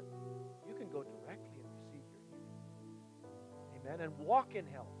people, but you can go directly and receive your healing. Amen. And walk in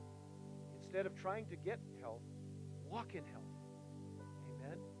health. Instead of trying to get health, walk in health.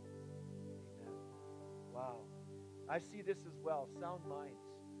 Amen. Amen. Wow. I see this as well. Sound minds.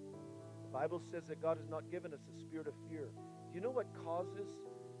 The Bible says that God has not given us a spirit of fear. Do you know what causes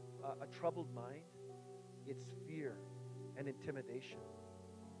a troubled mind? It's fear and intimidation.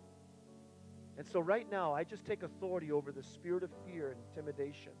 And so right now, I just take authority over the spirit of fear and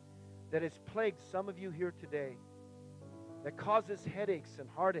intimidation that has plagued some of you here today, that causes headaches and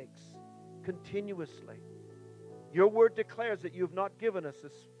heartaches continuously. Your word declares that you have not given us a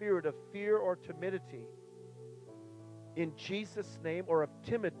spirit of fear or timidity in Jesus' name, or of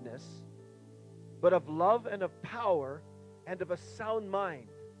timidness, but of love and of power and of a sound mind.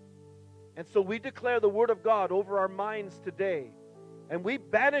 And so we declare the word of God over our minds today, and we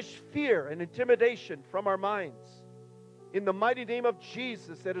banish fear and intimidation from our minds in the mighty name of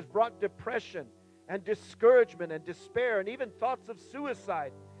Jesus, that has brought depression and discouragement and despair and even thoughts of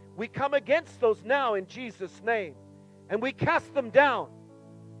suicide. We come against those now in Jesus' name, and we cast them down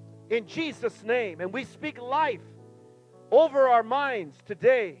in Jesus' name, and we speak life over our minds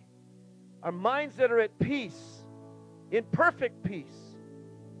today, our minds that are at peace, in perfect peace,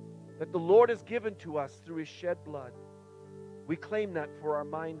 that the Lord has given to us through His shed blood. We claim that for our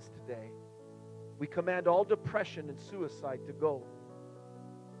minds today. We command all depression and suicide to go,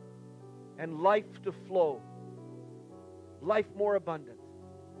 and life to flow, life more abundant,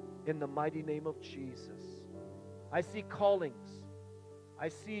 in the mighty name of Jesus. I see callings. I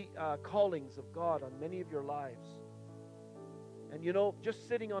see callings of God on many of your lives. And you know, just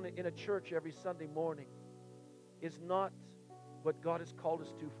sitting in a church every Sunday morning is not what God has called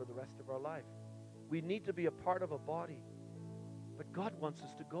us to for the rest of our life. We need to be a part of a body. But God wants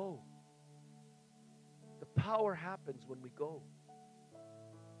us to go. The Power happens when we go,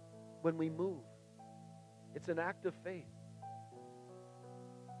 when we move. It's an act of faith.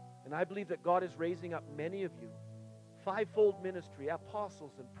 And I believe that God is raising up many of you, fivefold ministry,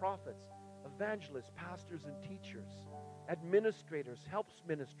 apostles and prophets, evangelists, pastors and teachers, administrators, helps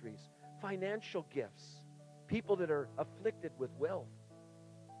ministries, financial gifts, people that are afflicted with wealth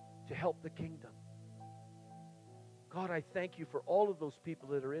to help the kingdom. God, I thank you for all of those people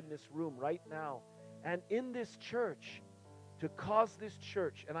that are in this room right now and in this church to cause this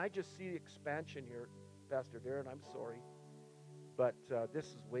church. And I just see expansion here, Pastor Darren, I'm sorry, but this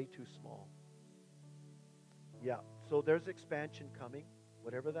is way too small. Yeah, so there's expansion coming,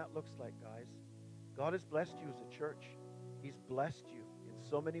 whatever that looks like, guys. God has blessed you as a church. He's blessed you in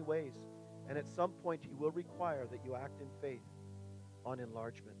so many ways. And at some point, He will require that you act in faith on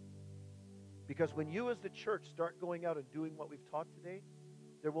enlargement. Because when you as the church start going out and doing what we've taught today,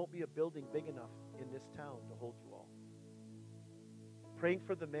 there won't be a building big enough in this town to hold you all. Praying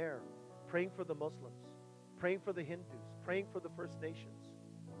for the mayor, praying for the Muslims, praying for the Hindus, praying for the First Nations.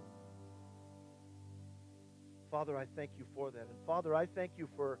 Father, I thank you for that. And Father, I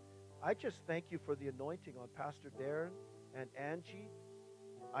just thank you for the anointing on Pastor Darren and Angie.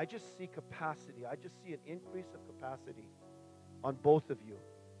 I just see capacity. I just see an increase of capacity on both of you.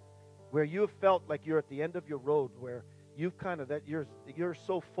 Where you have felt like you're at the end of your road, where you've kind of, that you're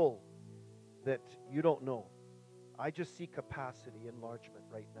so full that you don't know. I just see capacity enlargement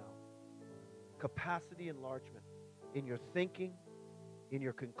right now. Capacity enlargement in your thinking, in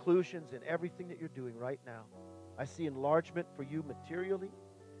your conclusions, in everything that you're doing right now. I see enlargement for you materially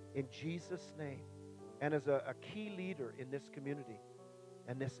in Jesus' name. And as a key leader in this community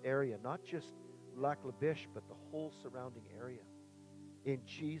and this area, not just Lac La Biche, but the whole surrounding area. In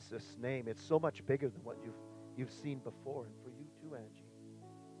Jesus' name. It's so much bigger than what you've seen before. And for you too, Angie.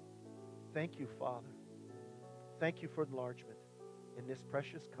 Thank you, Father. Thank you for enlargement in this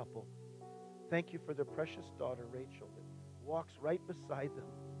precious couple. Thank you for their precious daughter, Rachel, that walks right beside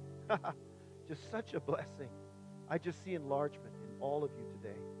them. Just such a blessing. I just see enlargement in all of you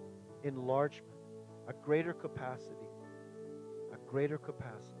today. Enlargement. A greater capacity. A greater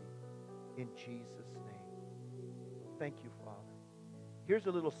capacity in Jesus' name. Thank you, Father. Here's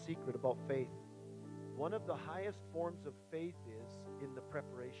a little secret about faith. One of the highest forms of faith is in the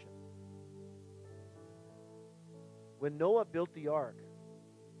preparation. When Noah built the ark,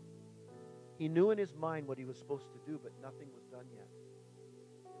 he knew in his mind what he was supposed to do, but nothing was done yet.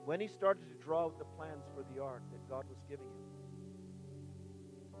 When he started to draw out the plans for the ark that God was giving him,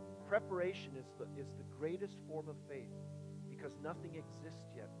 preparation is the greatest form of faith, because nothing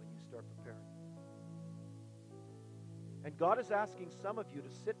exists yet when you start preparing. And God is asking some of you to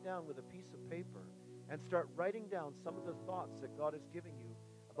sit down with a piece of paper and start writing down some of the thoughts that God is giving you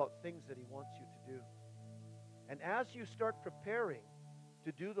about things that He wants you to do. And as you start preparing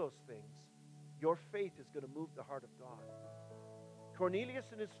to do those things, your faith is going to move the heart of God.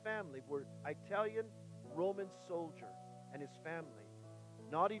 Cornelius and his family were Italian Roman soldier, and his family,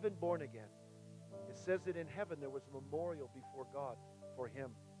 not even born again. It says that in heaven there was a memorial before God for him.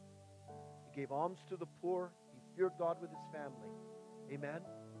 He gave alms to the poor. Feared God with his family. Amen?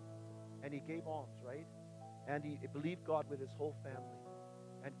 And he gave alms, right? And he believed God with his whole family.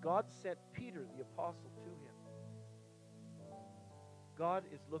 And God sent Peter, the apostle, to him. God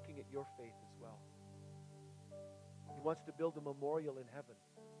is looking at your faith as well. He wants to build a memorial in heaven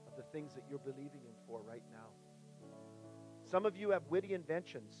of the things that you're believing Him for right now. Some of you have witty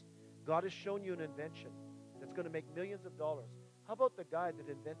inventions. God has shown you an invention that's going to make millions of dollars. How about the guy that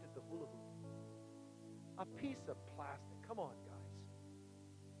invented the hula hoop? A piece of plastic. Come on, guys.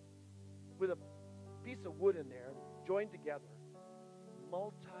 With a piece of wood in there, joined together.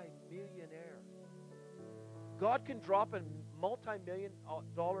 Multi-millionaire. God can drop a multi-million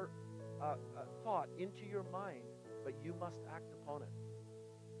dollar thought into your mind, but you must act upon it.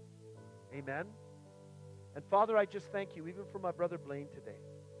 Amen? And Father, I just thank you, even for my brother Blaine today.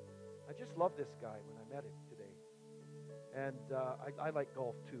 I just love this guy when I met him today. And I like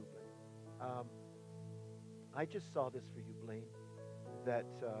golf too, but I just saw this for you, Blaine, that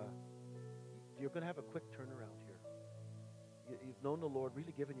you're going to have a quick turnaround here. You've known the Lord,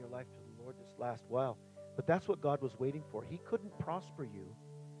 really given your life to the Lord this last while. But that's what God was waiting for. He couldn't prosper you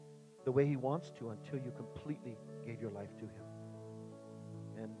the way He wants to until you completely gave your life to Him.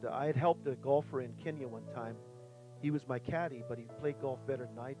 And I had helped a golfer in Kenya one time. He was my caddy, but he played golf better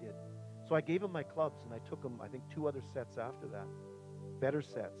than I did. So I gave him my clubs, and I took him, I think, 2 other sets after that. Better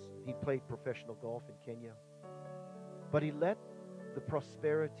sets. He played professional golf in Kenya. But he let the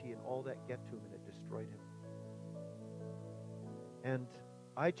prosperity and all that get to him, and it destroyed him. And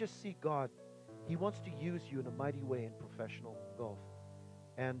I just see God He wants to use you in a mighty way in professional golf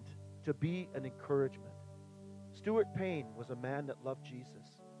and to be an encouragement. Stuart Payne was a man that loved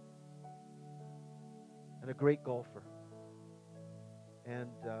Jesus and a great golfer.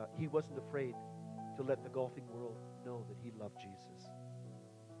 And he wasn't afraid to let the golfing world know that he loved Jesus.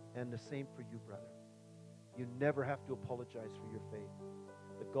 And the same for you, brother. You never have to apologize for your faith.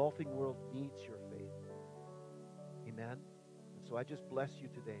 The golfing world needs your faith. Amen? And so I just bless you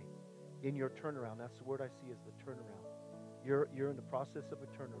today in your turnaround. That's the word I see as the turnaround. You're in the process of a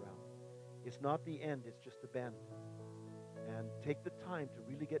turnaround. It's not the end, it's just the bend. And take the time to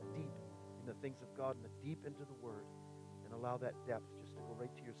really get deep in the things of God and deep into the Word and allow that depth just to go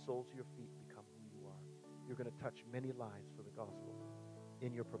right to your soles of your feet and become who you are. You're going to touch many lives for the gospel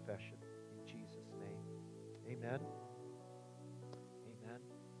in your profession. In Jesus' name. Amen. Amen.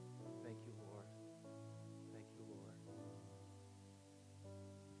 Thank you, Lord. Thank you, Lord.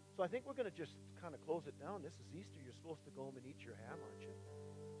 So I think we're going to just kind of close it down. This is Easter. You're supposed to go home and eat your ham, aren't you?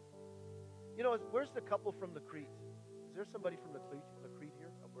 You know, where's the couple from Crete? Is there somebody from Crete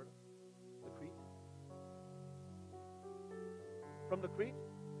here, Alberta? Crete? From Crete?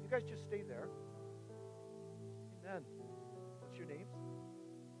 You guys just stay there. Amen. What's your names?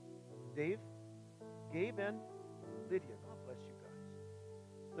 Dave? Gabe and Lydia. God bless you guys.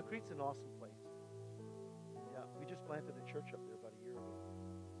 Crete's an awesome place. Yeah, we just planted a church up there about a year ago.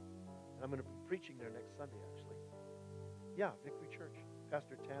 And I'm going to be preaching there next Sunday, actually. Yeah, Victory Church.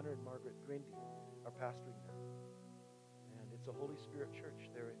 Pastor Tanner and Margaret Grindy are pastoring there. And it's a Holy Spirit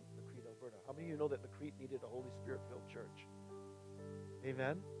church there in Crete, Alberta. How many of you know that Crete needed a Holy Spirit-filled church?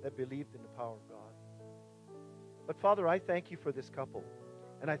 Amen? That believed in the power of God. But Father, I thank you for this couple.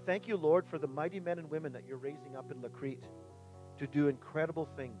 And I thank you, Lord, for the mighty men and women that you're raising up in Crete to do incredible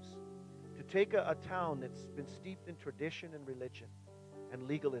things. To take a town that's been steeped in tradition and religion and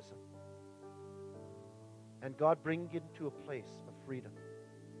legalism. And God, bring it into a place of freedom,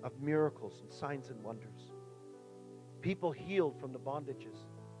 of miracles and signs and wonders. People healed from the bondages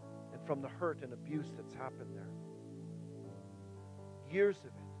and from the hurt and abuse that's happened there. Years of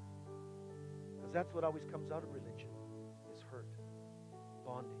it. Because that's what always comes out of religion, is hurt,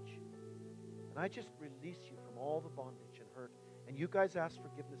 bondage. And I just release you from all the bondage and hurt. And you guys ask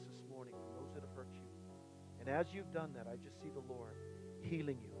forgiveness this morning from those that have hurt you. And as you've done that, I just see the Lord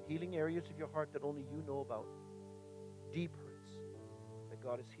healing you. Healing areas of your heart that only you know about. Deep hurts that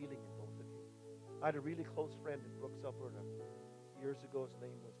God is healing in both of you. I had a really close friend in Brooks, Alberta. Years ago, his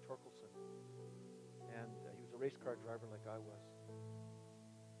name was Torkelson. And he was a race car driver like I was.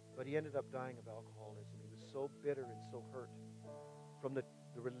 But he ended up dying of alcoholism. He was so bitter and so hurt from the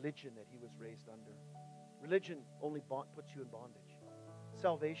religion that he was raised under. Religion only puts you in bondage.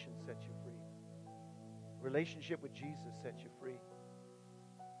 Salvation sets you free. Relationship with Jesus sets you free.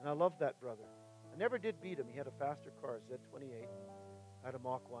 And I love that brother. I never did beat him. He had a faster car, Z28. I had a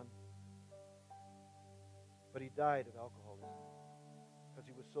Mach 1. But he died of alcoholism because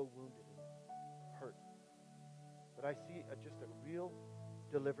he was so wounded and hurt. But I see just a real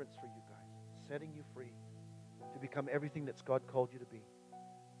deliverance for you guys, setting you free to become everything that's God called you to be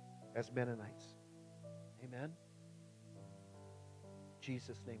as Mennonites. Amen? In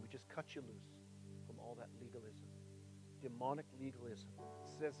Jesus' name, we just cut you loose from all that legalism. Demonic legalism.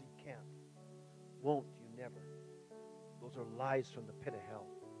 It says you can't. Won't, you never. Those are lies from the pit of hell.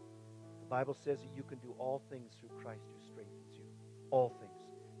 The Bible says that you can do all things through Christ who strengthens you. All things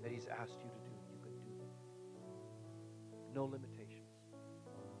that He's asked you to do, you can do them. No limitations.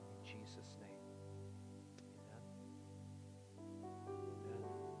 In Jesus' name. Amen. Amen.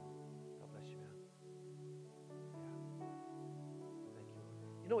 God bless you, man. Yeah. Thank you, Lord.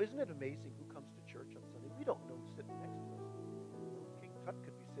 You know, isn't it amazing who comes to church on Sunday? We don't know who's sitting next to us. King Tut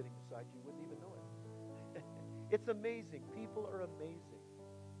could be sitting beside you. You wouldn't even know it. It's amazing. People are amazing.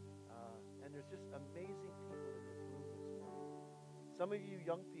 And there's just amazing people in this room this morning. Some of you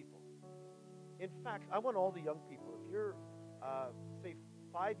young people. In fact, I want all the young people, if you're, say,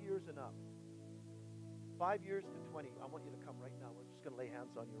 5 years and up, 5 years to 20, I want you to come right now. We're just going to lay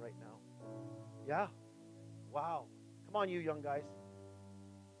hands on you right now. Yeah? Wow. Come on, you young guys.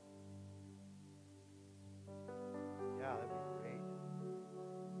 Yeah, that'd be great.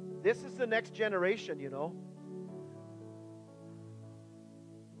 This is the next generation, you know.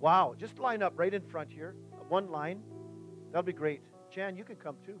 Wow. Just line up right in front here. One line. That'll be great. Jan, you can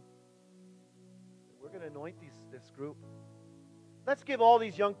come too. We're going to anoint this group. Let's give all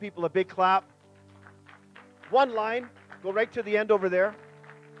these young people a big clap. One line. Go right to the end over there.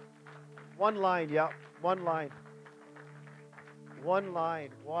 One line, yeah. One line. One line.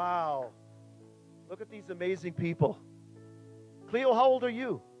 Wow. Look at these amazing people. Cleo, how old are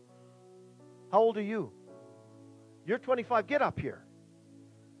you? How old are you? You're 25. Get up here.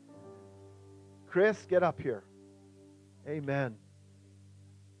 Chris, get up here. Amen.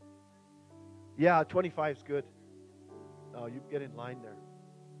 Yeah, 25 is good. Oh, you get in line there.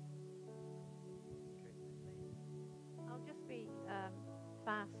 I'll just be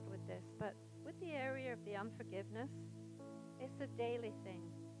fast with this, but with the area of the unforgiveness, it's a daily thing.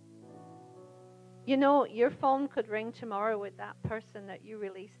 You know, your phone could ring tomorrow with that person that you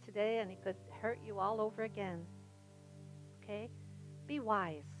released today, and it could hurt you all over again. Okay? Be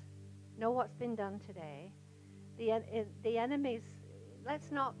wise. Know what's been done today. The enemies. Let's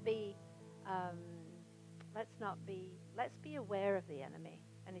be aware of the enemy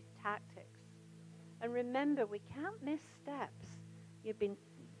and his tactics. And remember, we can't miss steps. You've been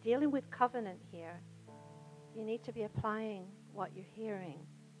dealing with covenant here. You need to be applying what you're hearing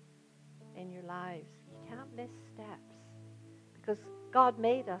in your lives. You can't miss steps because God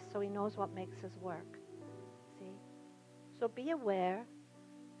made us so he knows what makes us work. See? So be aware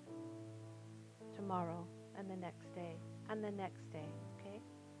tomorrow and the next day and the next day, okay?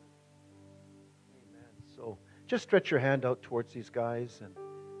 Amen. So just stretch your hand out towards these guys and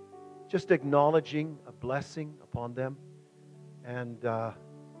just acknowledging a blessing upon them. And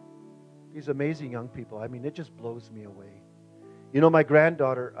these amazing young people, I mean, it just blows me away. You know, my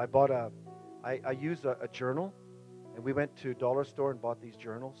granddaughter, I used a journal, and we went to a dollar store and bought these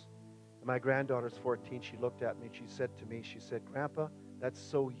journals. And my granddaughter's 14. She looked at me and she said to me, she said, "Grandpa, that's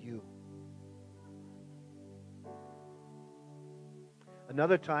so you."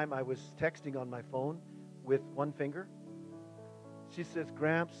 Another time I was texting on my phone with one finger. She says,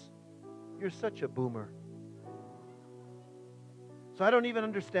 "Gramps, you're such a boomer." So I don't even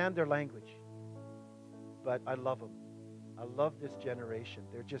understand their language, but I love them. I love this generation.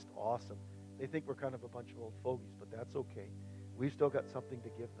 They're just awesome. They think we're kind of a bunch of old fogies, but that's okay. We've still got something to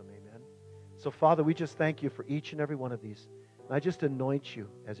give them, amen? So, Father, we just thank you for each and every one of these. And I just anoint you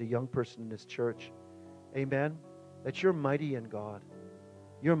as a young person in this church, amen, that you're mighty in God.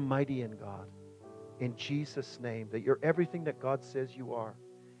 You're mighty in God. In Jesus' name, that you're everything that God says you are.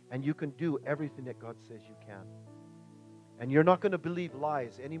 And you can do everything that God says you can. And you're not going to believe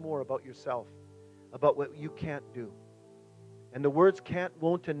lies anymore about yourself, about what you can't do. And the words can't,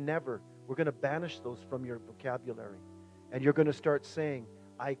 won't, and never, we're going to banish those from your vocabulary. And you're going to start saying,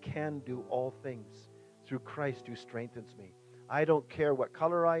 I can do all things through Christ who strengthens me. I don't care what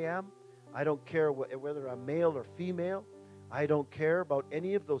color I am. I don't care whether I'm male or female. I don't care about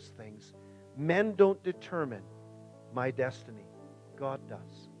any of those things. Men don't determine my destiny. God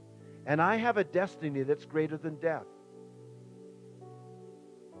does. And I have a destiny that's greater than death.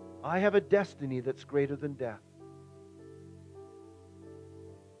 I have a destiny that's greater than death.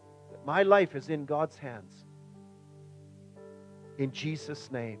 My life is in God's hands. In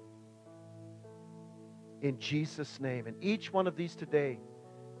Jesus' name. In Jesus' name. And each one of these today,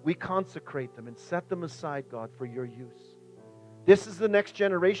 we consecrate them and set them aside, God, for your use. This is the next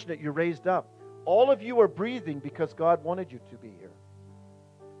generation that you raised up. All of you are breathing because God wanted you to be here.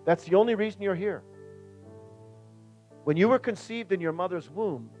 That's the only reason you're here. When you were conceived in your mother's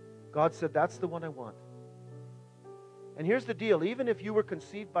womb, God said, that's the one I want. And here's the deal. Even if you were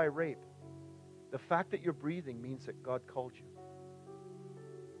conceived by rape, the fact that you're breathing means that God called you.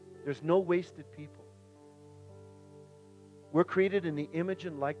 There's no wasted people. We're created in the image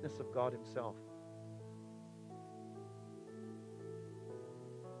and likeness of God himself.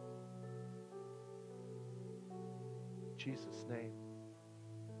 In Jesus' name.